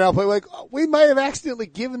hilarious that they're now playing like, we might have accidentally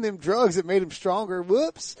given them drugs that made them stronger.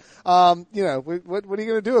 Whoops. What are you going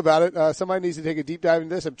to do about it? Somebody needs to take a deep dive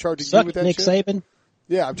into this. I'm charging you with that Nick chip. Saban.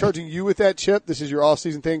 Yeah, I'm charging you with that chip. This is your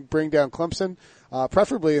all-season thing. Bring down Clemson,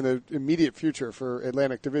 preferably in the immediate future for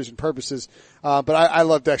Atlantic Division purposes. But I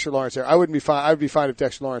love Dexter Lawrence there. I would be fine if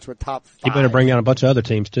Dexter Lawrence went top 5. You better bring down a bunch of other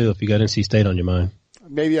teams too if you got NC State on your mind.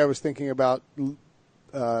 Maybe I was thinking about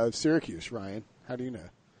Syracuse, Ryan. How do you know?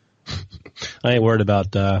 I ain't worried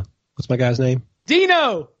about, what's my guy's name?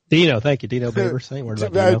 Dino, thank you, Dino Babers. I ain't worried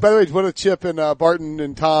about Dino. By the way, one of Chip and Barton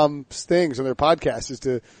and Tom's things on their podcast is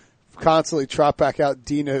to constantly trot back out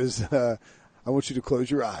Dino's, I want you to close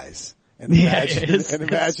your eyes and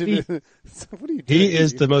imagine, what are you doing? He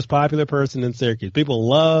is the most popular person in Syracuse. People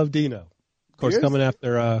love Dino. Of course, coming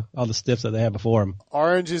after, all the stiffs that they have before him.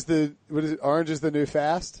 Orange is the new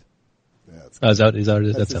fast? Yeah,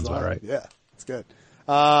 that sounds about right. Yeah, that's good.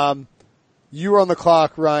 You were on the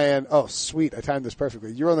clock, Ryan. Oh, sweet. I timed this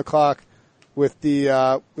perfectly. You were on the clock with the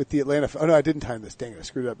Atlanta. Oh no, I didn't time this. Dang it, I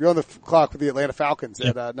screwed up. You're on the clock with the Atlanta Falcons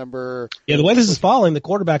at number. Yeah, the way this is falling, the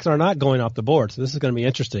quarterbacks are not going off the board. So this is going to be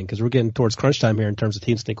interesting because we're getting towards crunch time here in terms of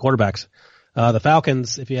teams to take quarterbacks. The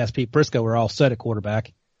Falcons, if you ask Pete Prisco, we're all set at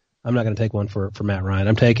quarterback. I'm not going to take one for Matt Ryan.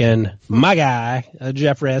 I'm taking my guy,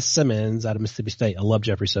 Jeffrey S. Simmons out of Mississippi State. I love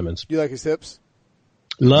Jeffrey Simmons. You like his hips?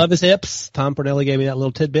 Love his hips. Tom Pernelli gave me that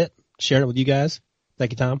little tidbit. Sharing it with you guys.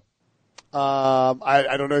 Thank you, Tom.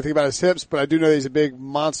 I don't know anything about his hips, but I do know he's a big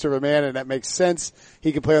monster of a man, and that makes sense.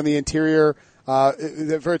 He can play on the interior.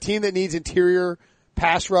 For a team that needs interior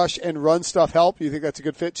pass rush and run stuff help, you think that's a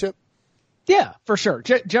good fit, Chip? Yeah, for sure.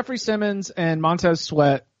 Jeffrey Simmons and Montez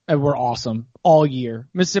Sweat were awesome all year.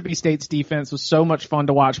 Mississippi State's defense was so much fun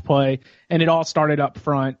to watch play, and it all started up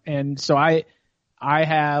front. And so I've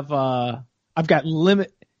got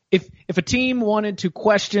limit. If a team wanted to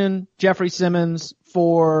question Jeffrey Simmons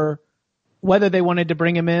for whether they wanted to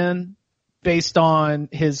bring him in based on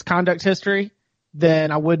his conduct history,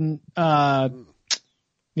 then I wouldn't, I'm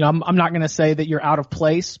not going to say that you're out of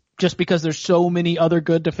place just because there's so many other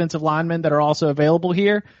good defensive linemen that are also available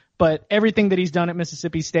here. But everything that he's done at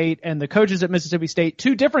Mississippi State and the coaches at Mississippi State,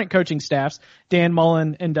 two different coaching staffs, Dan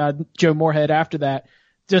Mullen and Joe Moorhead after that,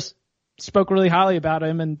 just spoke really highly about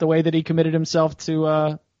him and the way that he committed himself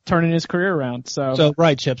to turning his career around. So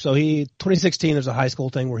right, Chip. So 2016, there's a high school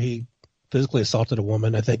thing where he physically assaulted a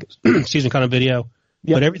woman, I think, season kind of video.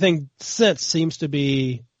 Yep. But everything since seems to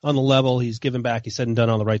be on the level. He's given back. He said and done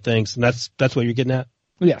all the right things. And that's what you're getting at?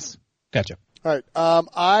 Yes. Gotcha. All right.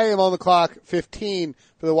 I am on the clock 15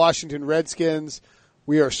 for the Washington Redskins.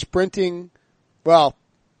 We are sprinting. Well,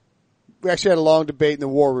 we actually had a long debate in the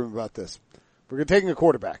war room about this. We're taking a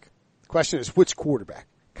quarterback. The question is which quarterback?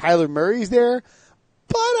 Kyler Murray's there,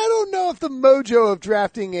 but I don't know if the mojo of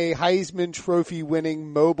drafting a Heisman Trophy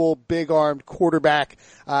winning, mobile, big-armed quarterback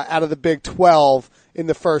out of the Big 12 in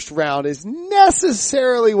the first round is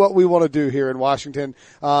necessarily what we want to do here in Washington.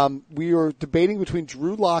 We are debating between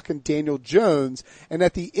Drew Lock and Daniel Jones, and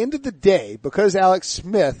at the end of the day, because Alex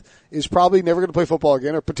Smith is probably never going to play football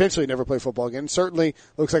again, or potentially never play football again, certainly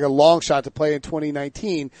looks like a long shot to play in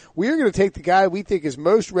 2019, we are going to take the guy we think is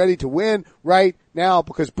most ready to win right now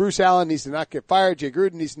because Bruce Allen needs to not get fired, Jay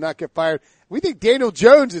Gruden needs to not get fired. We think Daniel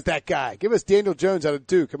Jones is that guy. Give us Daniel Jones out of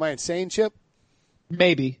Duke. Am I insane, Chip?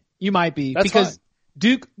 Maybe. You might be. That's because fine.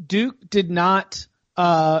 Duke did not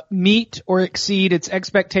meet or exceed its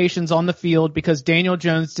expectations on the field because Daniel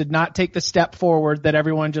Jones did not take the step forward that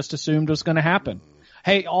everyone just assumed was going to happen.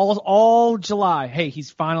 Hey, all July, hey, he's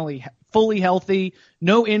finally fully healthy,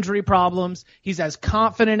 no injury problems. He's as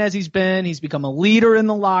confident as he's been. He's become a leader in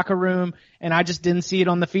the locker room, and I just didn't see it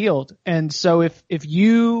on the field. And so if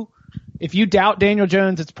you doubt Daniel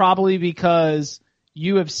Jones, it's probably because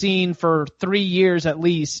you have seen for 3 years at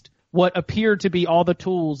least what appeared to be all the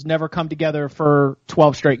tools never come together for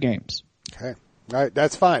 12 straight games. Okay. All right.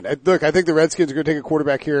 That's fine. Look, I think the Redskins are going to take a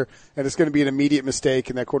quarterback here, and it's going to be an immediate mistake,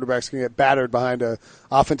 and that quarterback's going to get battered behind a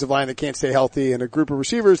offensive line that can't stay healthy and a group of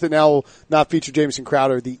receivers that now will not feature Jamison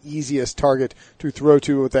Crowder, the easiest target to throw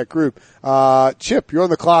to with that group. Chip, you're on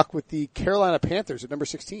the clock with the Carolina Panthers at number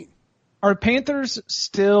 16. Are Panthers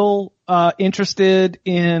still interested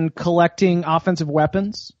in collecting offensive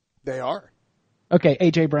weapons? They are. Okay,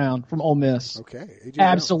 A.J. Brown from Ole Miss. Okay, A.J.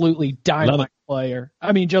 Absolutely dynamite player.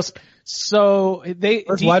 I mean, just so they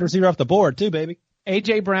first wide receiver off the board too, baby.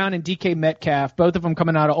 A.J. Brown and DK Metcalf, both of them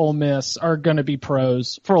coming out of Ole Miss, are going to be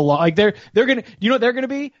pros for a lot. Like they're going to, you know what they're going to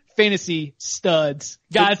be? Fantasy studs,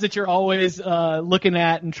 guys that you're always looking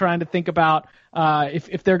at and trying to think about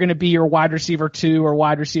if they're going to be your wide receiver 2 or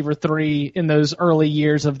wide receiver 3 in those early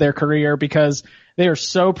years of their career because they are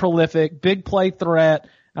so prolific, big play threat.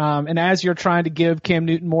 And as you're trying to give Cam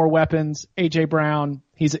Newton more weapons, A.J. Brown,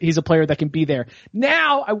 he's a player that can be there.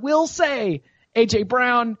 Now, I will say, A.J.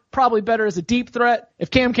 Brown, probably better as a deep threat. If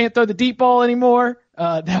Cam can't throw the deep ball anymore,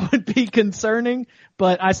 that would be concerning.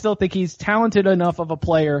 But I still think he's talented enough of a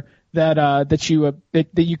player that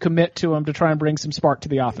you commit to him to try and bring some spark to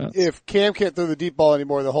the offense. If Cam can't throw the deep ball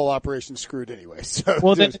anymore, the whole operation's screwed anyway. So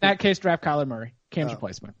well, then in that case, draft Kyler Murray, Cam's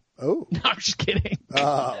replacement. Oh. No, I'm just kidding.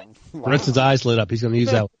 Wow. Brinson's eyes lit up. He's going to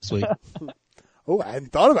use that this week. Oh, I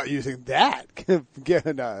hadn't thought about using that.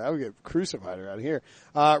 I would get crucified around here.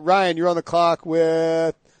 Ryan, you're on the clock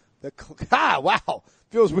with Wow.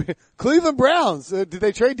 Feels weird. Cleveland Browns. Did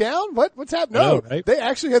they trade down? What's happening? No, right? They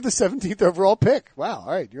actually had the 17th overall pick. Wow.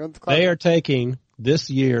 All right. You're on the clock. They are taking this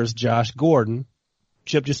year's Josh Gordon.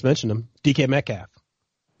 Chip just mentioned him. DK Metcalf.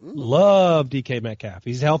 Love DK Metcalf.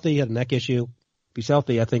 He's healthy. He had a neck issue. If he's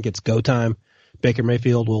healthy, I think it's go time. Baker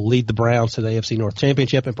Mayfield will lead the Browns to the AFC North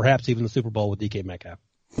Championship and perhaps even the Super Bowl with DK Metcalf.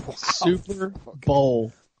 Wow. Super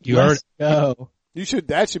Bowl. You heard it. Go.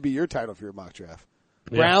 That should be your title for your mock draft.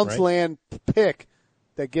 Yeah, Browns right? land pick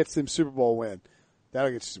that gets them Super Bowl win. That'll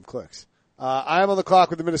get you some clicks. I'm on the clock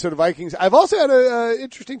with the Minnesota Vikings. I've also had an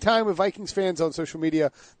interesting time with Vikings fans on social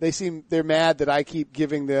media. They're mad that I keep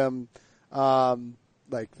giving them,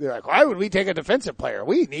 they're like, why would we take a defensive player?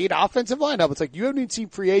 We need offensive lineup. It's like, you haven't even seen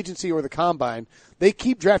free agency or the combine. They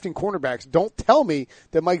keep drafting cornerbacks. Don't tell me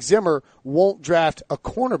that Mike Zimmer won't draft a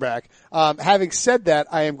cornerback. Having said that,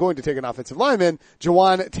 I am going to take an offensive lineman,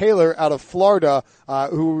 Jawan Taylor out of Florida,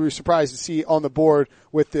 who we were surprised to see on the board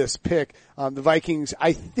with this pick. The Vikings,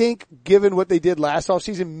 I think, given what they did last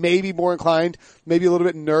offseason, may be more inclined, maybe a little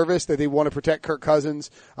bit nervous that they want to protect Kirk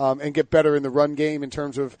Cousins, and get better in the run game in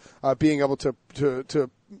terms of, being able to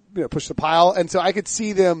push the pile. And so I could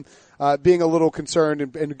see them, being a little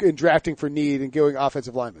concerned and drafting for need and going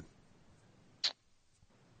offensive lineman.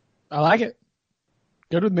 I like it.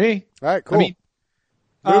 Good with me. All right, cool.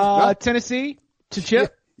 I mean, Tennessee to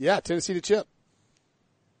Chip. Yeah, Tennessee to Chip.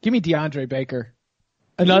 Give me DeAndre Baker.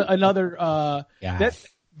 Another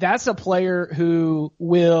that's a player who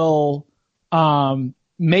will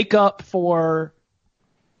make up for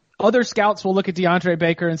other scouts will look at DeAndre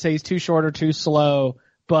Baker and say he's too short or too slow,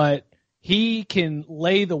 but he can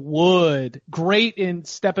lay the wood. Great in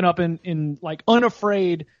stepping up in like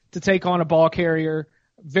unafraid to take on a ball carrier.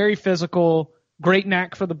 Very physical, great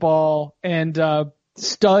knack for the ball, and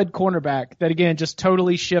stud cornerback that again just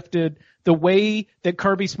totally shifted the way that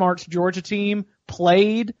Kirby Smart's Georgia team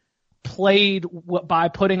played by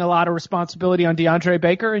putting a lot of responsibility on DeAndre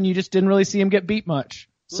Baker, and you just didn't really see him get beat much.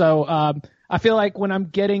 So I feel like when I'm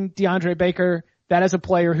getting DeAndre Baker, that is a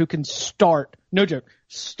player who can start, no joke,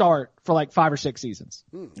 for like 5 or 6 seasons.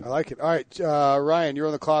 I like it. All right, Ryan, you're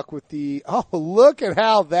on the clock with look at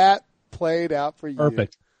how that played out for you.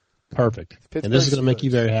 Perfect. Pittsburgh And this is going to make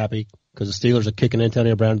you very happy because the Steelers are kicking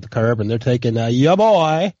Antonio Brown to the curb, and they're taking your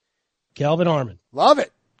boy, Kelvin Harmon. Love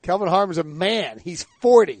it. Kelvin Harmon's a man. He's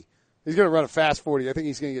 40. He's going to run a fast 40. I think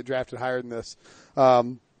he's going to get drafted higher than this.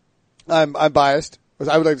 I'm biased.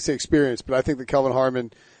 I would like to say experienced, but I think that Kelvin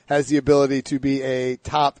Harmon has the ability to be a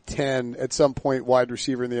top 10 at some point wide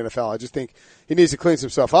receiver in the NFL. I just think he needs to clean some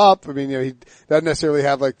stuff up. I mean, he doesn't necessarily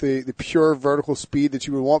have like the pure vertical speed that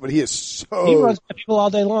you would want, but he is He runs by people all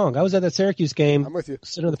day long. I was at that Syracuse game. I'm with you.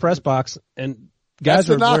 Sitting in the press box, and guys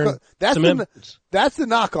are wearing that's the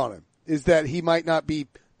knock on him, is that he might not be.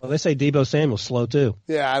 Well, they say Deebo Samuel's slow too.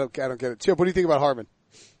 Yeah, I don't get it. Chip, what do you think about Harmon?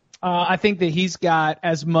 I think that he's got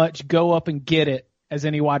as much go up and get it as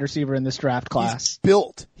any wide receiver in this draft class.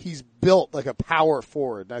 He's built like a power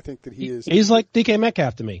forward. And I think that he is. He's like DK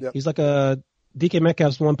Metcalf to me. Yep. He's like a DK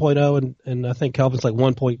Metcalf's 1.0 and I think Kelvin's like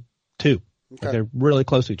 1.2. Okay. Like they're really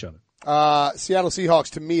close to each other. Seattle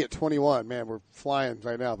Seahawks to me at 21. Man, we're flying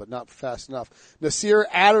right now, but not fast enough. Nasir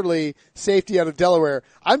Adderley, safety out of Delaware.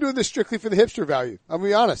 I'm doing this strictly for the hipster value. I'm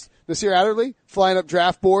going to be honest. Nasir Adderley, flying up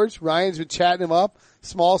draft boards. Ryan's been chatting him up.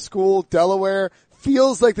 Small school, Delaware.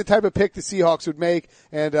 Feels like the type of pick the Seahawks would make,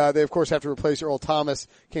 and they of course have to replace Earl Thomas.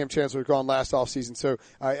 Cam Chancellor gone last offseason, so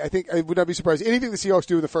I think I would not be surprised. Anything the Seahawks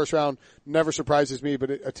do in the first round never surprises me,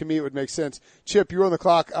 but to me it would make sense. Chip, you're on the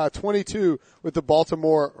clock, 22 with the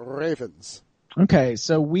Baltimore Ravens. Okay,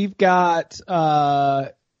 so we've got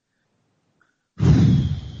the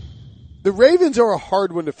Ravens are a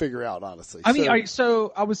hard one to figure out, honestly. I mean,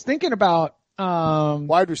 so I was thinking about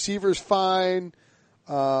wide receivers, fine.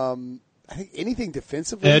 I think anything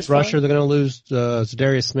defensively. Edge rusher, they're going to lose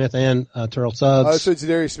Zadarius Smith and Terrell Suggs. So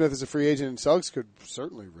Zadarius Smith is a free agent, and Suggs could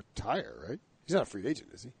certainly retire, right? He's not a free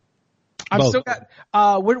agent, is he? I've still got.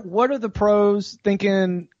 What are the pros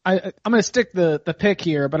thinking? I'm going to stick the pick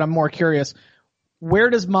here, but I'm more curious. Where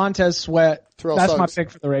does Montez Sweat? That's my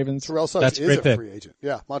pick for the Ravens. Terrell Suggs is a free agent.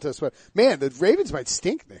 Yeah, Montez Sweat. Man, the Ravens might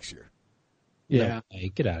stink next year. Yeah. Hey,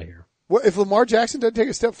 get out of here. What if Lamar Jackson doesn't take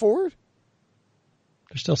a step forward?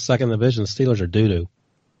 They're still second in the division. The Steelers are doo-doo.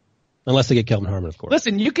 Unless they get Kelvin Harmon, of course.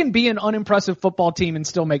 Listen, you can be an unimpressive football team and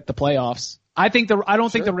still make the playoffs. I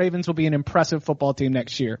don't think the Ravens will be an impressive football team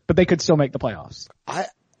next year, but they could still make the playoffs. I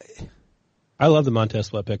love the Montez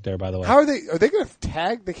Sweat pick there, by the way. How are they going to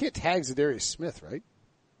tag? They can't tag Zadarius Smith, right?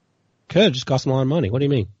 Could. Just cost them a lot of money. What do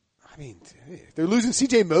you mean? I mean, they're losing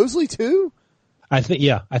C.J. Mosley too? I think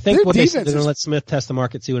Their what they said, defense they're going is- to let Smith test the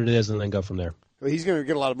market, see what it is, and then go from there. Well, he's going to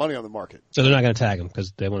get a lot of money on the market. So they're not going to tag him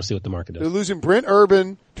because they want to see what the market They're is. losing Brent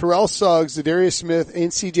Urban, Terrell Suggs, Zadarius Smith,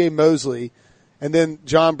 and C.J. Mosley, and then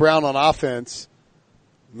John Brown on offense.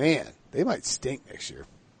 Man, they might stink next year.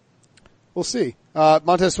 We'll see.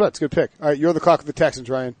 Montez Sweat's a good pick. All right, you're on the clock with the Texans,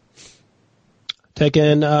 Ryan.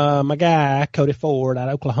 Taking my guy, Cody Ford, out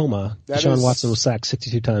of Oklahoma. That Deshaun is- Watson was sacked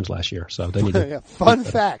 62 times last year, so they need to. Yeah, fun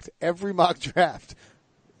fact, every mock draft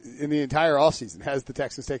in the entire offseason has the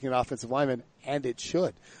Texans taking an offensive lineman, and it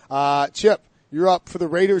should. Chip, you're up for the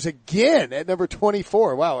Raiders again at number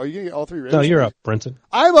 24. Wow, are you going to get all three Raiders? No, you're up, Brinson.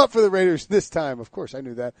 I'm up for the Raiders this time. Of course, I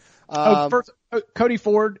knew that. Cody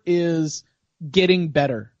Ford is getting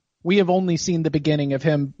better. We have only seen the beginning of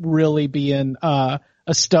him really being a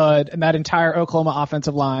stud, and that entire Oklahoma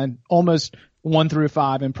offensive line, almost 1 through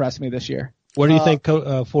 5, impressed me this year. Where do you think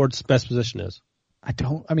Ford's best position is?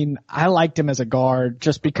 I liked him as a guard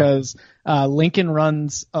just because Lincoln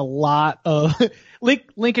runs a lot of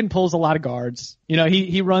Lincoln pulls a lot of guards. You know,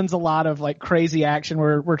 he runs a lot of like crazy action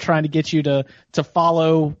where we're trying to get you to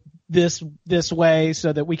follow this way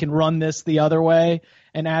so that we can run this the other way.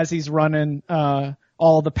 And as he's running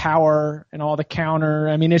all the power and all the counter,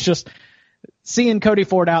 I mean, it's just seeing Cody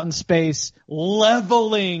Ford out in space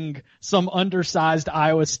leveling some undersized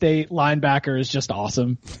Iowa State linebacker is just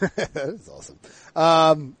awesome. That is awesome.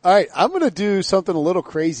 All right, I'm going to do something a little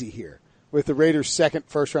crazy here with the Raiders' second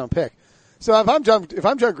first-round pick. So if I'm John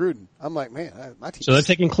Gruden, I'm like, man, my team. So they're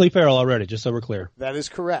taking Cleve Farrell already, just so we're clear. That is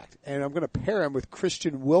correct, and I'm going to pair him with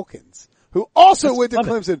Christian Wilkins, who also went to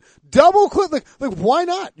Clemson. Double clip, like why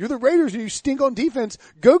not? You're the Raiders, and you stink on defense.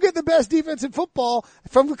 Go get the best defense in football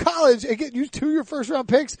from the college and use 2 of your first-round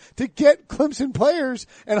picks to get Clemson players.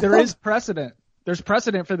 And there is precedent. There's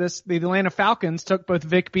precedent for this. The Atlanta Falcons took both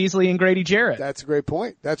Vic Beasley and Grady Jarrett. That's a great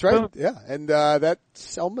point. That's right. Yeah. And, that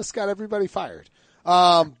almost got everybody fired.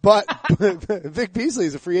 But Vic Beasley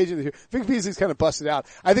is a free agent here. Vic Beasley's kind of busted out.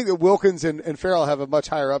 I think that Wilkins and Farrell have a much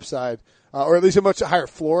higher upside, or at least a much higher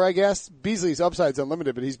floor, I guess. Beasley's upside's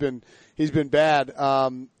unlimited, but he's been bad.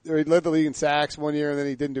 He led the league in sacks 1 year and then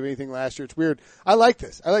he didn't do anything last year. It's weird. I like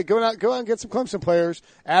this. I like go out and get some Clemson players,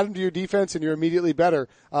 add them to your defense and you're immediately better.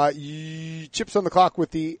 Chips on the clock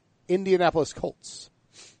with the Indianapolis Colts.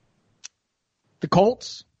 The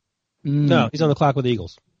Colts? No, he's on the clock with the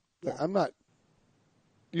Eagles. I'm not.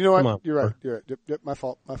 You know what? Come on. You're right. You're right. Yep, my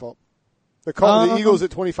fault. The Eagles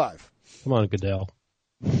at 25. Come on, Goodell.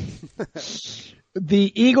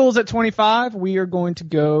 The Eagles at 25, we are going to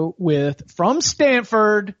go with, from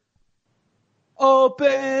Stanford,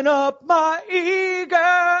 open up my eager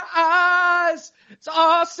eyes,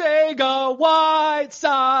 Sega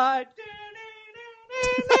Whiteside.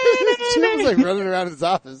 Chip was like running around his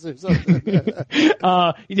office or something.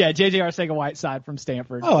 Yeah, JJ Arcega Whiteside from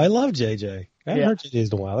Stanford. Oh, I love JJ. I haven't heard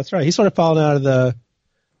JJ in a while. That's right. He's sort of fallen out of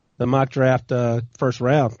the mock draft first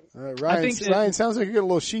round. Ryan sounds like you're getting a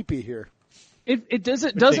little sheepy here.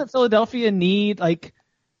 Doesn't Philadelphia need, like,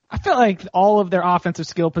 I feel like all of their offensive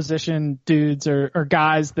skill position dudes are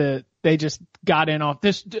guys that they just got in off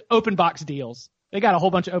this open box deals. They got a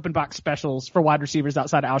whole bunch of open box specials for wide receivers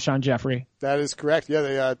outside of Alshon Jeffrey. That is correct.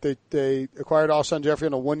 Yeah, they acquired Alshon Jeffrey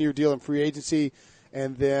on a 1-year deal in free agency,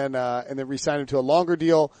 and then re-signed him to a longer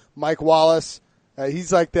deal. Mike Wallace,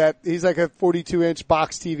 he's like that. He's like a 42-inch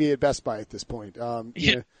box TV at Best Buy at this point.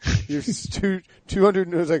 You're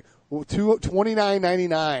 200. It was like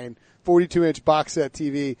 $29.99. 42-inch box set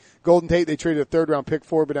TV. Golden Tate, they traded a third-round pick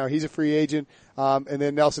for, but now he's a free agent. And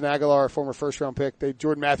then Nelson Aguilar, a former first-round pick.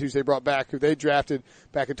 Jordan Matthews, they brought back, who they drafted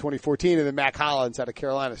back in 2014, and then Mac Hollins out of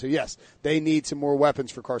Carolina. So, yes, they need some more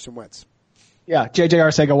weapons for Carson Wentz. Yeah, JJ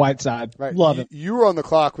Arcega Whiteside. Right. Love it. You were on the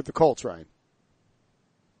clock with the Colts, Ryan.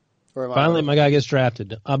 Finally, my guy gets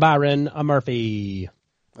drafted. Byron Murphy.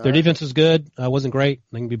 Their defense was good. Wasn't great.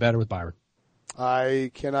 They can be better with Byron. I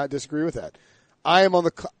cannot disagree with that. Am I on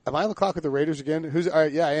the clock with the Raiders again? All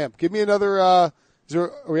right, yeah, I am. Give me another, are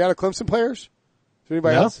we out of Clemson players? Is there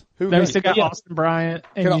anybody else? No, you still got Austin Bryant,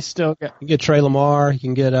 and you still got. You can get Trey Lamar. You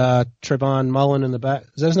can get, Trayvon Mullen in the back.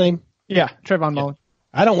 Is that his name? Yeah, Trayvon Mullen.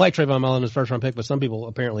 I don't like Trayvon Mullen as first round pick, but some people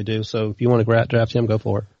apparently do. So if you want to draft him, go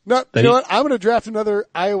for it. No, you know what? I'm going to draft another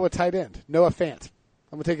Iowa tight end, Noah Fant.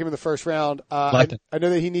 I'm going to take him in the first round. I know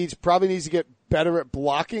that he probably needs to get better at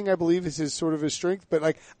blocking, I believe is his strength,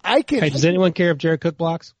 but Hey, does anyone care if Jared Cook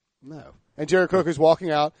blocks? No. And Jared Cook is walking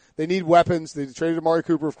out. They need weapons. They traded Amari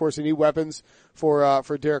Cooper, of course. They need weapons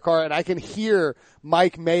for Derek Carr. And I can hear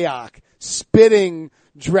Mike Mayock spitting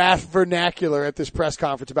draft vernacular at this press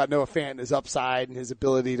conference about Noah Fant and his upside and his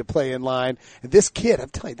ability to play in line. And this kid, I'm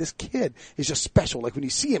telling you, this kid is just special. Like when you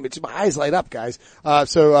see him, my eyes light up, guys.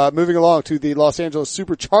 So moving along to the Los Angeles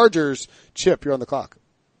Superchargers. Chip, you're on the clock.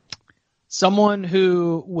 Someone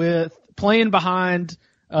who, with playing behind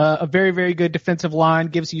a very, very good defensive line,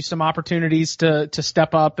 gives you some opportunities to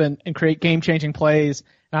step up and create game-changing plays.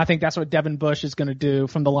 And I think that's what Devin Bush is going to do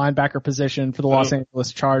from the linebacker position for the Los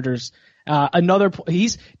Angeles Chargers.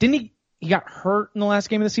 He got hurt in the last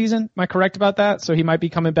game of the season. Am I correct about that? So he might be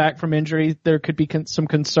coming back from injury. There could be some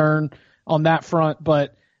concern on that front,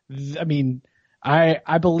 but I mean,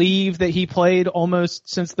 I believe that he played almost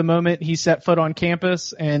since the moment he set foot on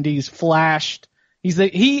campus, and he's flashed.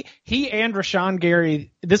 He and Rashawn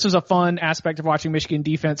Gary, this was a fun aspect of watching Michigan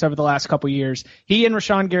defense over the last couple of years. He and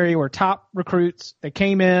Rashawn Gary were top recruits. They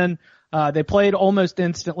came in, they played almost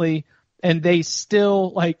instantly, and they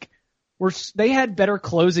still they had better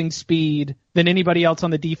closing speed than anybody else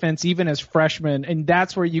on the defense, even as freshmen. And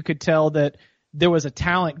that's where you could tell that there was a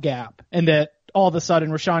talent gap, and that all of a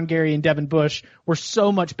sudden Rashawn Gary and Devin Bush were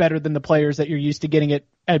so much better than the players that you're used to getting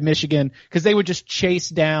at Michigan, because they would just chase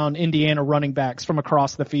down Indiana running backs from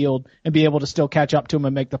across the field and be able to still catch up to them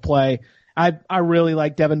and make the play. I really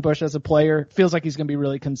like Devin Bush as a player. Feels like he's going to be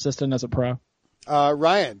really consistent as a pro.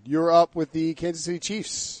 Ryan, you're up with the Kansas City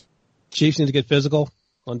Chiefs. Chiefs need to get physical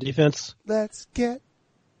on defense. Let's get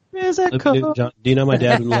physical. Do you know my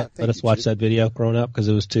dad would let us watch that video growing up because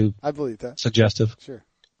it was too I believe that. Suggestive. Sure.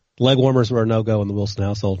 Leg warmers were a no-go in the Wilson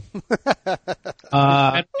household.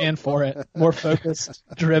 And for it. More focused,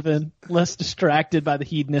 driven, less distracted by the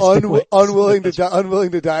hedonistic ways. Unwilling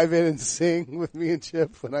to dive in and sing with me and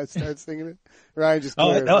Chip when I start singing it. Ryan just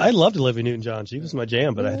I loved Olivia Newton-John. She was my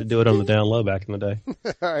jam, but I had to do it on the down low back in the day.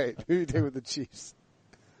 All right. Who do you take with the Chiefs?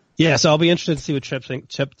 Yeah, so I'll be interested to see what Chip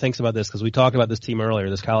thinks about this, because we talked about this team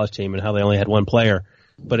earlier, this college team, and how they only had one player.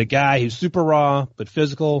 But a guy who's super raw, but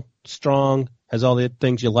physical, strong, has all the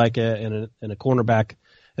things you like in a cornerback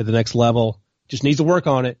at the next level. Just needs to work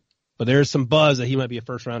on it. But there's some buzz that he might be a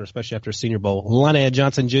first rounder, especially after a Senior Bowl. Lonnie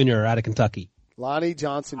Johnson Jr. out of Kentucky. Lonnie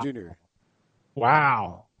Johnson Jr.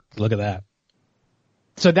 Wow. Look at that.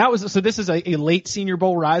 So this is a late Senior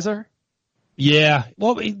Bowl riser? Yeah.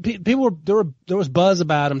 Well, there was buzz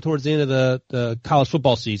about him towards the end of the college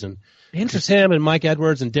football season. Interesting. Him and Mike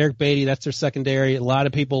Edwards and Derek Beatty, that's their secondary. A lot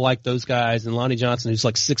of people like those guys. And Lonnie Johnson, who's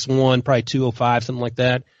like 6'1", probably 205, something like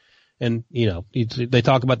that. And, they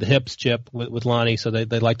talk about the hips, Chip, with Lonnie, so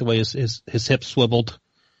they like the way his hips swiveled,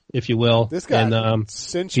 if you will. This guy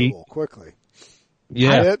sensual quickly.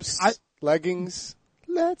 Yeah. Hips, leggings.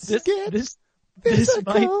 This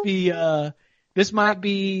might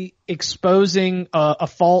be exposing a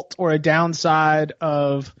fault or a downside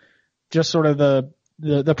of just sort of the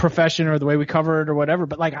profession or the way we cover it or whatever.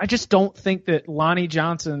 But I just don't think that Lonnie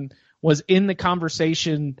Johnson was in the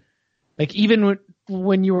conversation, even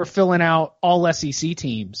when you were filling out all SEC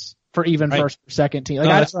teams for even first or second team.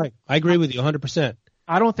 That's right. I agree with you 100%.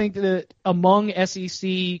 I don't think that among SEC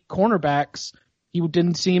cornerbacks, he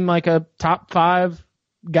didn't seem like a top 5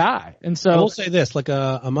 guy. And so I will say this,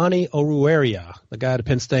 Amani Oruwariya, the guy at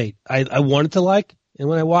Penn State, I wanted to like, and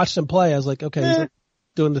when I watched him play, I was like, okay, he's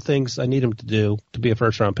doing the things I need him to do to be a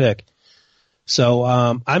first round pick. So,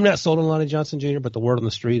 I'm not sold on Lonnie Johnson Jr., but the word on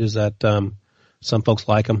the street is that, some folks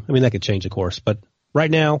like him. I mean, that could change, of course, but right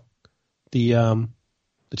now, the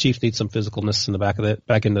Chiefs need some physicalness in the back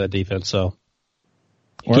end of that defense. So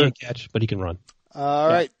he can't catch, but he can run. All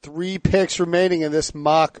right. 3 picks remaining in this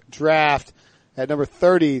mock draft. At number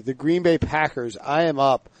 30, the Green Bay Packers. I am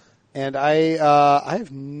up, and I have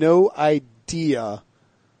no idea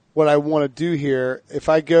what I want to do here. If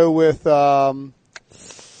I go with, you know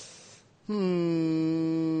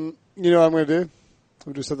what I'm going to do? I'm going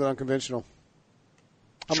to do something unconventional.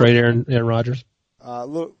 Trade Aaron Rodgers?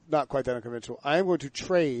 Not quite that unconventional. I am going to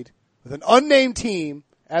trade with an unnamed team.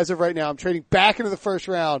 As of right now, I'm trading back into the first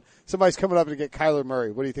round. Somebody's coming up to get Kyler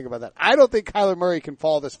Murray. What do you think about that? I don't think Kyler Murray can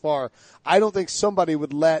fall this far. I don't think somebody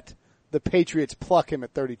would let the Patriots pluck him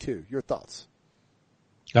at 32. Your thoughts?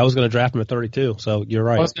 I was going to draft him at 32, so you're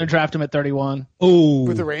right. I was going to draft him at 31. Oh,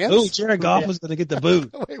 with the Rams? Oh, Jared Goff was going to get the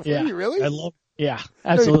boot. Wait, were you really? I love. Yeah,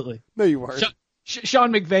 absolutely. No, you weren't.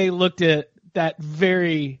 Sean McVay looked at that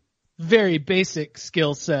very, very basic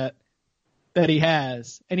skill set that he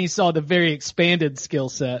has, and he saw the very expanded skill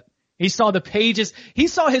set. He saw the pages. He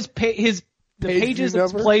saw the pages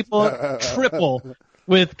of his playbook triple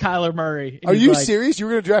with Kyler Murray. Are you serious? You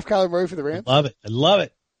were going to draft Kyler Murray for the Rams? I love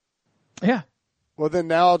it. Yeah. Well, then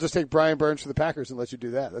now I'll just take Brian Burns for the Packers and let you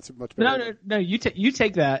do that. That's a much better. No. You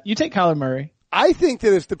take that. You take Kyler Murray. I think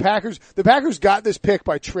that if the Packers got this pick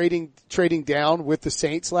by trading down with the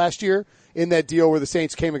Saints last year in that deal where the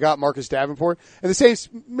Saints came and got Marcus Davenport, and the Saints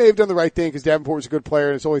may have done the right thing because Davenport was a good player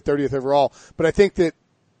and it's only 30th overall. But I think that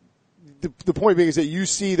the point being is that you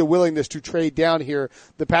see the willingness to trade down here.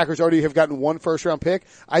 The Packers already have gotten one first-round pick.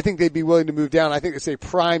 I think they'd be willing to move down. I think it's a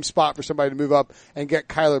prime spot for somebody to move up and get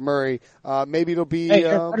Kyler Murray. Maybe it'll be. Hey,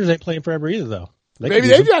 Packers ain't playing forever either, though. Maybe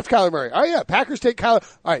they draft Kyler Murray. Oh yeah, Packers take Kyler.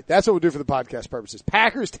 All right, that's what we'll do for the podcast purposes.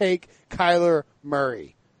 Packers take Kyler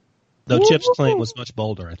Murray. Though Chip's claim was much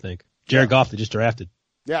bolder, I think. Jared Goff, they just drafted.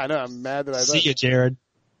 Yeah, I know. I'm mad that I see you, Jared.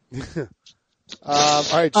 All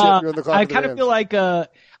right, Chip, you're on the clock. I kind of feel like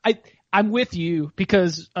I'm with you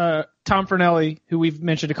because Tom Fernelli, who we've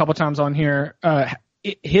mentioned a couple times on here,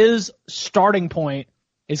 his starting point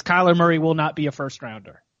is Kyler Murray will not be a first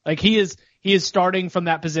rounder. Like he is starting from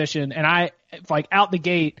that position, and I like out the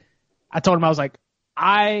gate. I told him I was like,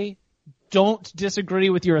 I don't disagree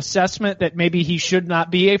with your assessment that maybe he should not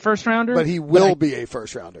be a first rounder, but he will be a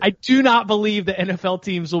first rounder. I do not believe that NFL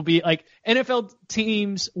teams will be like NFL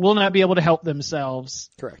teams will not be able to help themselves.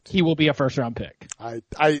 Correct. He will be a first round pick. I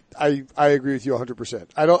agree with you 100%.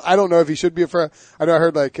 I don't know if he should be a first. I know I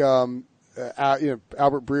heard like Albert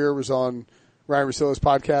Breer was on Ryan Russillo's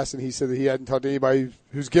podcast, and he said that he hadn't talked to anybody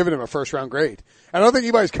who's given him a first round grade. I don't think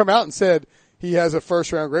anybody's come out and said he has a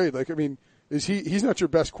first round grade. Like, I mean, he's not your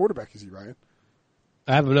best quarterback, is he, Ryan?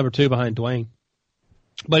 I have him number 2 behind Dwayne.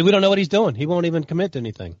 But we don't know what he's doing. He won't even commit to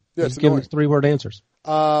anything. Yeah, Just give him 3-word answers.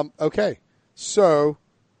 Okay. So,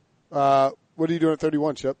 what are you doing at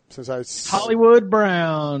 31, Chip? Hollywood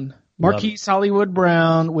Brown. Marquise Hollywood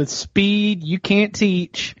Brown with speed you can't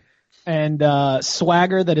teach and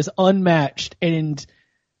swagger that is unmatched. And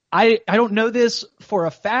I don't know this for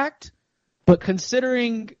a fact, but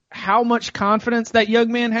considering how much confidence that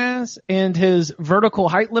young man has and his vertical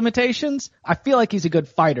height limitations, I feel like he's a good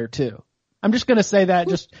fighter too. I'm just going to say that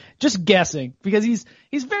just guessing because he's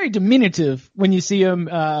very diminutive when you see him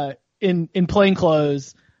in plain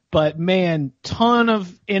clothes, but man, ton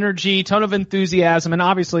of energy, ton of enthusiasm, and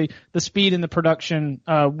obviously the speed and the production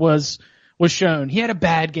was shown. He had a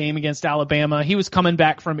bad game against Alabama. He was coming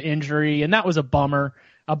back from injury, and that was a bummer.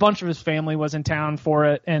 A bunch of his family was in town for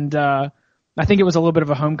it, and I think it was a little bit of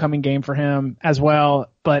a homecoming game for him as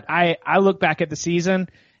well. But I look back at the season,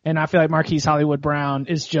 and I feel like Marquise Hollywood Brown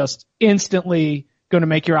is just instantly going to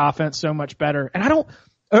make your offense so much better. And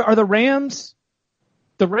are the Rams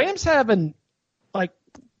having like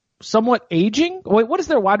somewhat aging? Wait, what does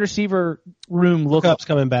their wide receiver room look like? Cup's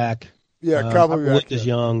coming back. Yeah, Cup's back. Is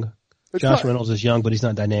young. Josh Reynolds is young, but he's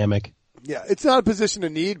not dynamic. Yeah, it's not a position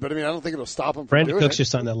of need, but I mean, I don't think it'll stop him from Brandon doing Cooks it.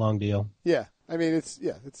 just signed that long deal. Yeah, I mean, it's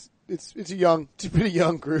a pretty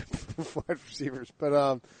young group of wide receivers,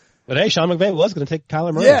 but hey, Sean McVay was going to take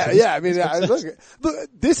Kyler Murray. Yeah. I mean, look,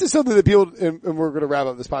 this is something that people, and we're going to wrap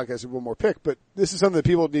up this podcast with one more pick, but this is something that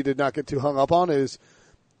people need to not get too hung up on is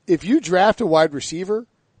if you draft a wide receiver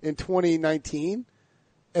in 2019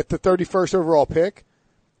 at the 31st overall pick,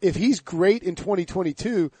 if he's great in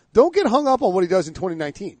 2022, don't get hung up on what he does in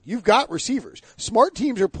 2019. You've got receivers. Smart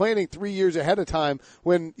teams are planning 3 years ahead of time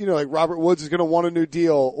when, like Robert Woods is going to want a new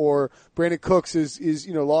deal or Brandon Cooks is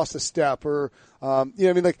lost a step or,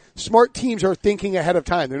 like smart teams are thinking ahead of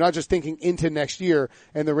time. They're not just thinking into next year,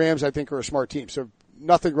 and the Rams, I think, are a smart team. So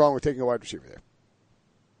nothing wrong with taking a wide receiver there.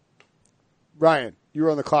 Ryan, you were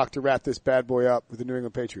on the clock to wrap this bad boy up with the New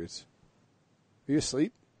England Patriots. Are you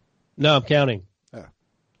asleep? No, I'm counting.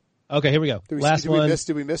 Okay, here we go. Last one.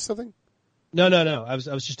 Did we miss something? No. I was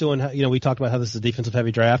just doing, we talked about how this is a defensive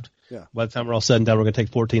heavy draft. Yeah. By the time we're all said and done, we're going to take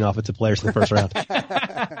 14 offensive players in the first round.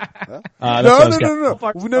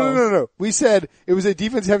 No. We said it was a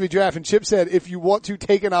defense heavy draft, and Chip said if you want to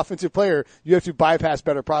take an offensive player, you have to bypass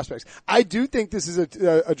better prospects. I do think this is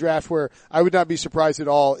a draft where I would not be surprised at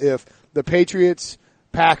all if the Patriots,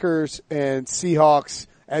 Packers, and Seahawks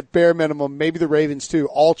at bare minimum, maybe the Ravens too,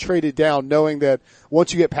 all traded down knowing that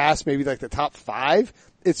once you get past maybe like the top 5,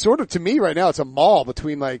 it's sort of, to me right now, it's a mall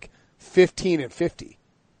between like 15 and 50.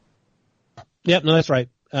 Yep, no, that's right.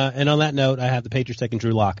 And on that note, I have the Patriots taking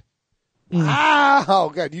Drew Lock. Oh,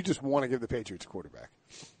 God, you just want to give the Patriots a quarterback.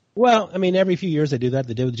 Well, I mean, every few years they do that.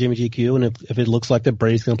 They did with Jimmy GQ, and if it looks like that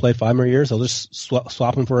Brady's going to play 5 more years, they'll just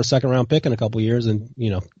swap him for a second-round pick in a couple of years and,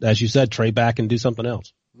 as you said, trade back and do something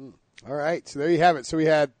else. All right, so there you have it. So we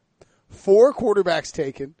had 4 quarterbacks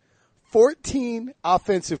taken, 14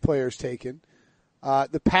 offensive players taken.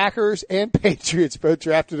 The Packers and Patriots both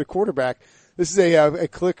drafted a quarterback. This is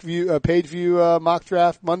a page view mock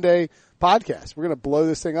draft Monday podcast. We're going to blow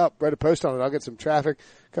this thing up. Write a post on it. I'll get some traffic.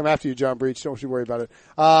 Come after you, John Breach. Don't you worry about it.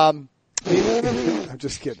 I'm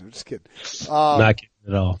just kidding. Not kidding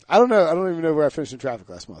at all. I don't know. I don't even know where I finished in traffic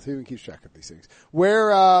last month. Who even keeps track of these things?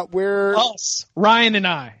 Where us, Ryan and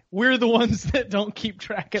I, we're the ones that don't keep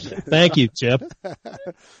track of it. Thank you, Chip.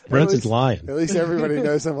 Brinson's lying. At least everybody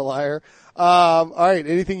knows I'm a liar. All right.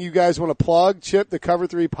 Anything you guys want to plug? Chip, the Cover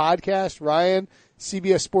 3 podcast. Ryan,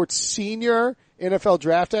 CBS Sports senior NFL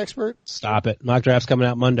draft expert. Stop it. Mock draft's coming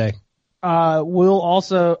out Monday. We'll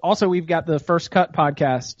also we've got the First Cut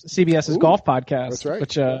podcast, CBS's golf podcast, that's right.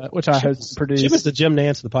 which I host and produce. Chip is the Jim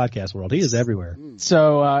Nance of the podcast world. He is everywhere.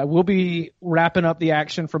 So we'll be wrapping up the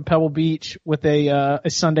action from Pebble Beach with a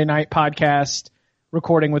Sunday night podcast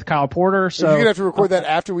recording with Kyle Porter. So you're gonna have to record that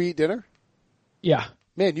after we eat dinner. Yeah,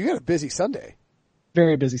 man, you got a busy Sunday.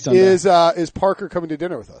 Very busy Sunday. Is Parker coming to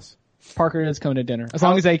dinner with us? Parker is coming to dinner as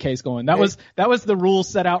long as AK's going. That was the rule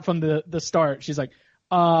set out from the start. She's like,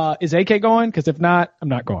 is AK going? Because if not, I'm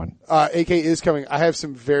not going. AK is coming. I have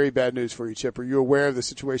some very bad news for you, Chip. Are you aware of the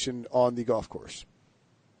situation on the golf course?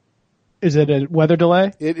 Is it a weather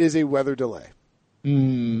delay? It is a weather delay.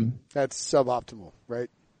 That's suboptimal, right?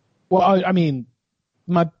 Well, I mean,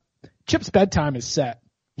 my Chip's bedtime is set.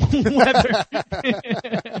 Weather.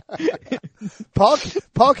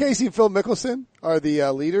 Paul Casey and Phil Mickelson are the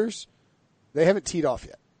leaders. They haven't teed off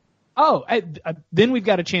yet. Oh, then we've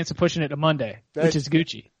got a chance of pushing it to Monday, which is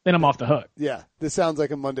Gucci. Then I'm off the hook. Yeah, this sounds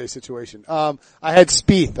like a Monday situation. I had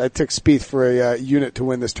Spieth. I took Spieth for a unit to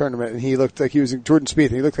win this tournament, and he looked like he was in Jordan Spieth,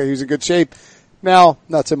 and he looked like he was in good shape. Now,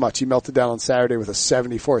 not so much. He melted down on Saturday with a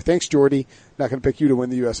 74. Thanks, Jordy. Not going to pick you to win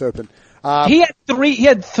the U.S. Open. He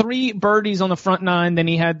had three birdies on the front nine, then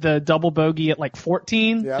he had the double bogey at like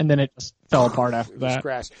 14, and then it just fell apart after that.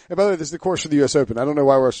 Crashed. And by the way, this is the course for the U.S. Open. I don't know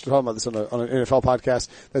why we're talking about this on an NFL podcast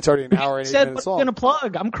that's already an hour and 8 minutes long. Going to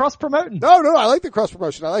plug. I'm cross promoting. No, I like the cross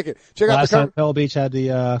promotion. I like it. Check out last time Pebble Beach had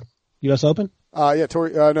the U.S. Open. Yeah,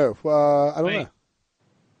 Tory. No, I don't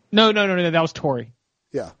know. No. That was Tory.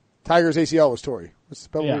 Yeah, Tiger's ACL was Tory. What's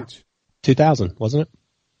Pebble Beach? 2000, wasn't it?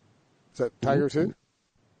 Is that Tiger too?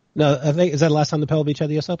 No, I think, is that the last time the Pebble Beach had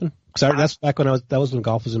the U.S. Open? Because that's back when that was when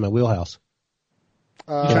golf was in my wheelhouse.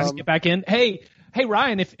 Trying to get back in. Hey,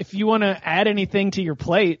 Ryan, if you want to add anything to your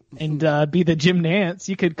plate and be the Jim Nance,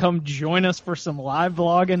 you could come join us for some live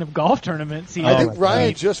blogging of golf tournaments. I think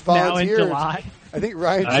Ryan just volunteered. Now in July. I think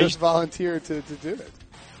Ryan just volunteered to do it.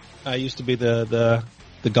 I used to be the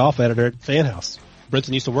golf editor at Fan House.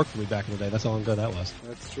 Brinson used to work for me back in the day. That's how long ago that was.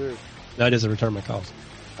 That's true. Now he doesn't return my calls.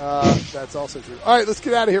 That's also true. All right, let's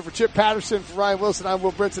get out of here. For Chip Patterson, for Ryan Wilson, I'm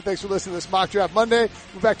Will Brinson. Thanks for listening to this Mock Draft Monday.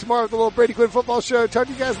 We're back tomorrow with the little Brady Quinn football show. Talk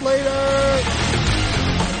to you guys later.